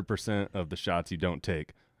 100% of the shots you don't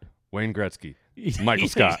take. Wayne Gretzky, Michael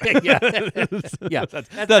Scott. Yeah.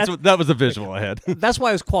 That was a visual I had. That's why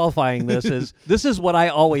I was qualifying this. This is what I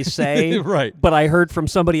always say, right? But I heard from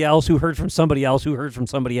somebody else who heard from somebody else who heard from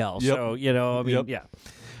somebody else. Yep. So Yep.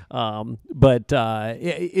 But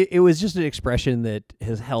it was just an expression that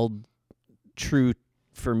has held true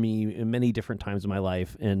for me in many different times in my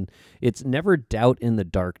life, and it's never doubt in the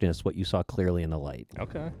darkness what you saw clearly in the light.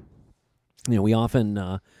 Okay. We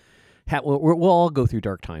often. We'll all go through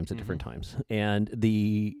dark times at different times, and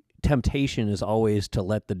the temptation is always to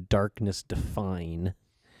let the darkness define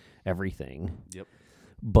everything. Yep.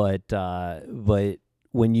 But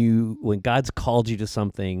when God's called you to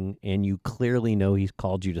something, and you clearly know He's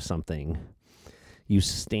called you to something, you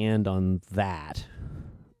stand on that,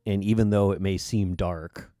 and even though it may seem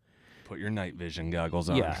dark, put your night vision goggles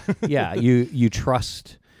on. Yeah. You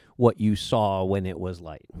trust what you saw when it was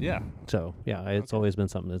light. Yeah. So, it's always been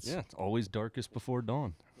something that's... Yeah, it's always darkest before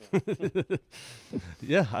dawn.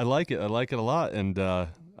 Yeah, I like it. I like it a lot. And I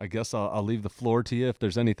guess I'll leave the floor to you if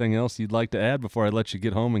there's anything else you'd like to add before I let you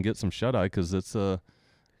get home and get some shut-eye, because it's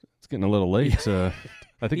getting a little late.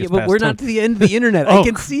 I think it's but past we're 10. not to the end of the internet. I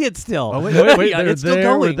can see it still. Oh, wait. It's still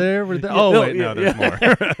going. We're there. Oh, wait, no, there's more.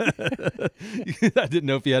 I didn't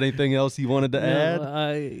know if you had anything else you wanted to add.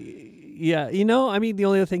 Yeah, I mean, the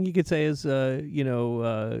only other thing you could say is,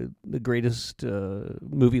 the greatest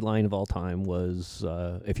movie line of all time was,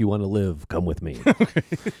 "If you want to live, come with me."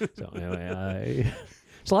 So anyway,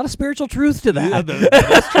 there's a lot of spiritual truth to that. Yeah,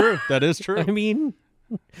 that is true. That is true. I mean,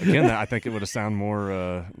 Again, I think it would have sounded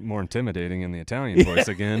more intimidating in the Italian voice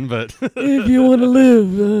again. But if you want to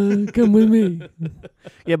live, come with me.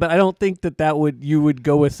 Yeah, but I don't think you would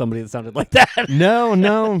go with somebody that sounded like that. No,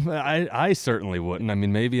 I certainly wouldn't. I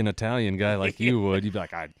mean, maybe an Italian guy like you would. You'd be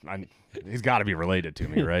like, he's got to be related to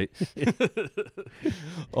me, right?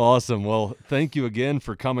 Awesome. Well, thank you again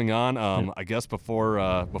for coming on. I guess before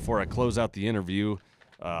I close out the interview,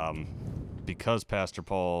 because Pastor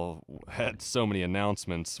Paul had so many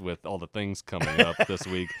announcements with all the things coming up this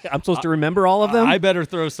week. I'm supposed to remember all of them? I better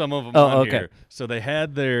throw some of them on here. So they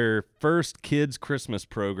had their first kids' Christmas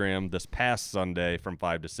program this past Sunday from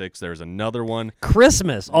 5 to 6. There's another one.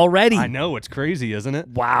 Christmas already? I know. It's crazy, isn't it?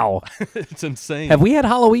 Wow. It's insane. Have we had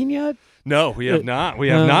Halloween yet? No, we have not. We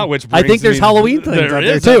have not, which brings I think there's Halloween things out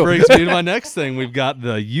there, too. That brings me to my next thing. We've got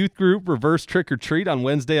the youth group reverse trick-or-treat on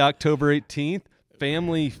Wednesday, October 18th.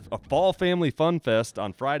 A fall family fun fest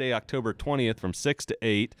on Friday, October 20th from 6 to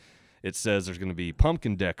 8. It says there's going to be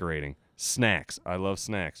pumpkin decorating, snacks. I love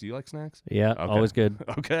snacks. You like snacks? Yeah, okay. Always good.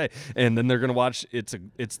 Okay. And then they're going to watch It's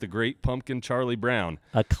the Great Pumpkin Charlie Brown.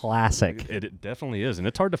 A classic. It definitely is. And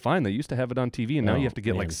it's hard to find. They used to have it on TV, and now you have to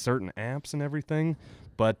get like certain apps and everything.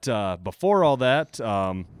 But before all that,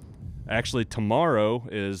 actually tomorrow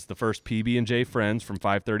is the first PB&J Friends from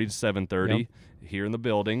 5:30 to 7:30 here in the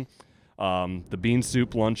building. The bean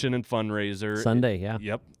soup luncheon and fundraiser. Sunday, yeah.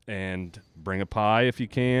 Yep. And bring a pie if you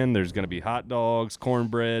can. There's going to be hot dogs,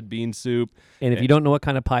 cornbread, bean soup. And if you don't know what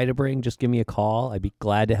kind of pie to bring, just give me a call. I'd be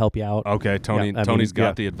glad to help you out. Okay, Tony's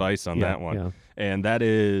got the advice on that one. Yeah. And that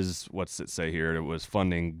is, what's it say here? It was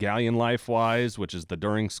funding Galleon Lifewise, which is the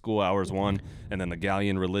during school hours one, and then the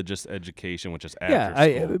Galleon Religious Education, which is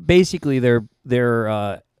after school. Basically,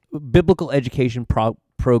 they're biblical education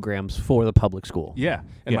programs for the public school. Yeah,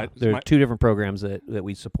 and there are two different programs that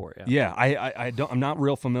we support. Yeah, I'm not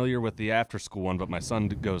real familiar with the after school one, but my son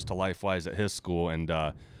goes to Lifewise at his school, and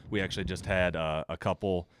we actually just had a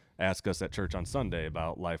couple ask us at church on Sunday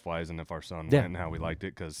about Lifewise and if our son went and how we liked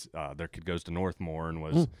it, because their kid goes to Northmore and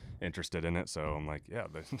was interested in it. So I'm like, yeah,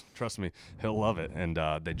 trust me, he'll love it. And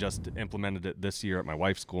they just implemented it this year at my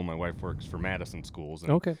wife's school. My wife works for Madison Schools,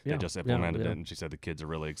 and they just implemented it, and she said the kids are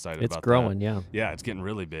really excited about it. It's growing, Yeah, it's getting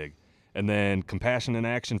really big. And then Compassion and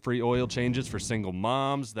Action free oil changes for single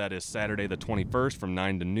moms. That is Saturday the 21st from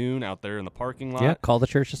 9 to noon out there in the parking lot. Yeah, call the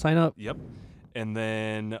church to sign up. Yep. And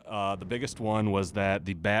then the biggest one was that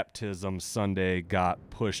the baptism Sunday got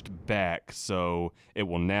pushed back, so it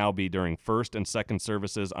will now be during first and second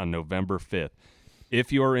services on November 5th.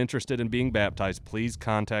 If you are interested in being baptized, please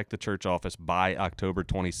contact the church office by October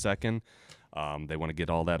 22nd. They want to get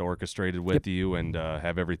all that orchestrated with you and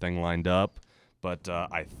have everything lined up. But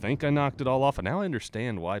I think I knocked it all off, and now I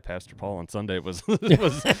understand why Pastor Paul on Sunday was a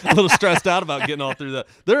little stressed out about getting all through that.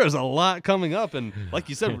 There is a lot coming up, and like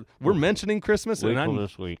you said, we're mentioning Christmas. Wait till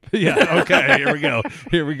this week. Yeah, okay,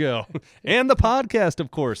 here we go. And the podcast, of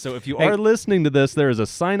course. So if you are listening to this, there is a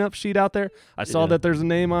sign-up sheet out there. I saw that there's a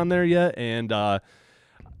name on there yet, and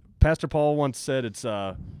Pastor Paul once said it's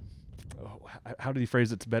how did he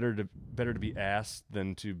phrase it? It's better to be asked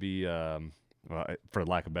than to be for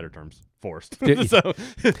lack of better terms, forced. So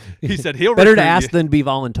he said he'll better to ask than be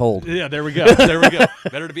voluntold. Yeah, there we go.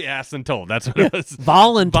 Better to be asked than told. That's what it was.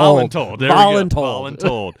 Voluntold. There we go.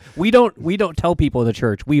 Voluntold. We don't tell people in the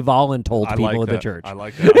church. We voluntold people in the church. I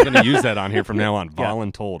like that. I'm going to use that on here from now on.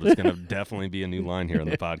 Voluntold is going to definitely be a new line here on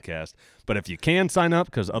the podcast. But if you can sign up,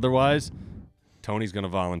 because otherwise, Tony's going to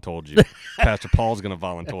voluntold you. Pastor Paul's going to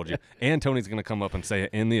voluntold you. And Tony's going to come up and say it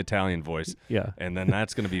in the Italian voice. Yeah. And then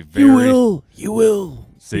that's going to be very... You will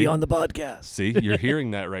be on the podcast. See, you're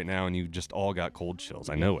hearing that right now, and you just all got cold chills.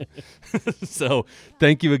 I know it. So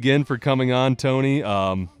thank you again for coming on, Tony.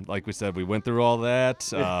 Like we said, we went through all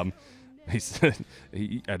that. He said,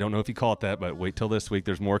 I don't know if he caught that, but wait till this week.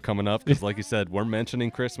 There's more coming up because, like you said, we're mentioning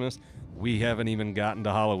Christmas. We haven't even gotten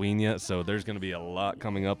to Halloween yet, so there's going to be a lot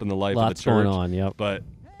coming up in the life of the church. Lots going on, yep. But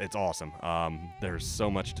it's awesome. There's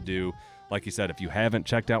so much to do. Like you said, if you haven't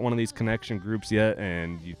checked out one of these connection groups yet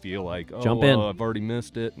and you feel like, jump in. I've already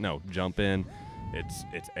missed it. No, jump in.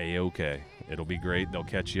 It's A-okay. It'll be great. They'll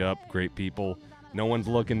catch you up. Great people. No one's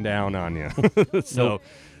looking down on you. So... Nope.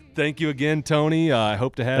 Thank you again, Tony. I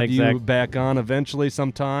hope to have you back on eventually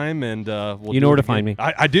sometime, and we'll. You know where to find me.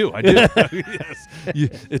 I do. Yes,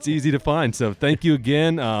 it's easy to find. So thank you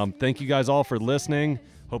again. Thank you guys all for listening.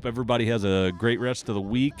 Hope everybody has a great rest of the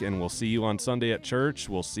week, and we'll see you on Sunday at church.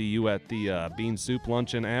 We'll see you at the bean soup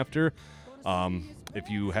luncheon after. If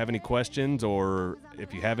you have any questions, or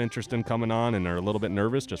if you have interest in coming on and are a little bit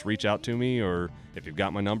nervous, just reach out to me, or if you've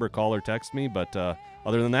got my number, call or text me. But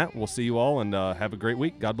other than that, we'll see you all, and have a great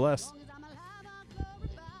week. God bless.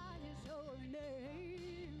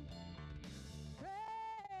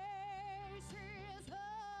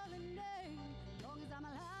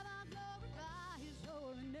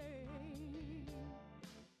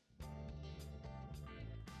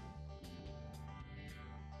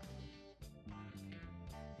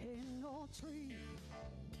 Tree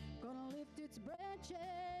gonna lift its branches.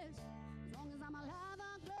 As long as I'm alive,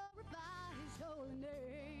 I'll glorify his holy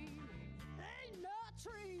name. Ain't no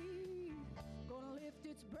tree gonna lift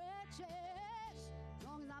its branches.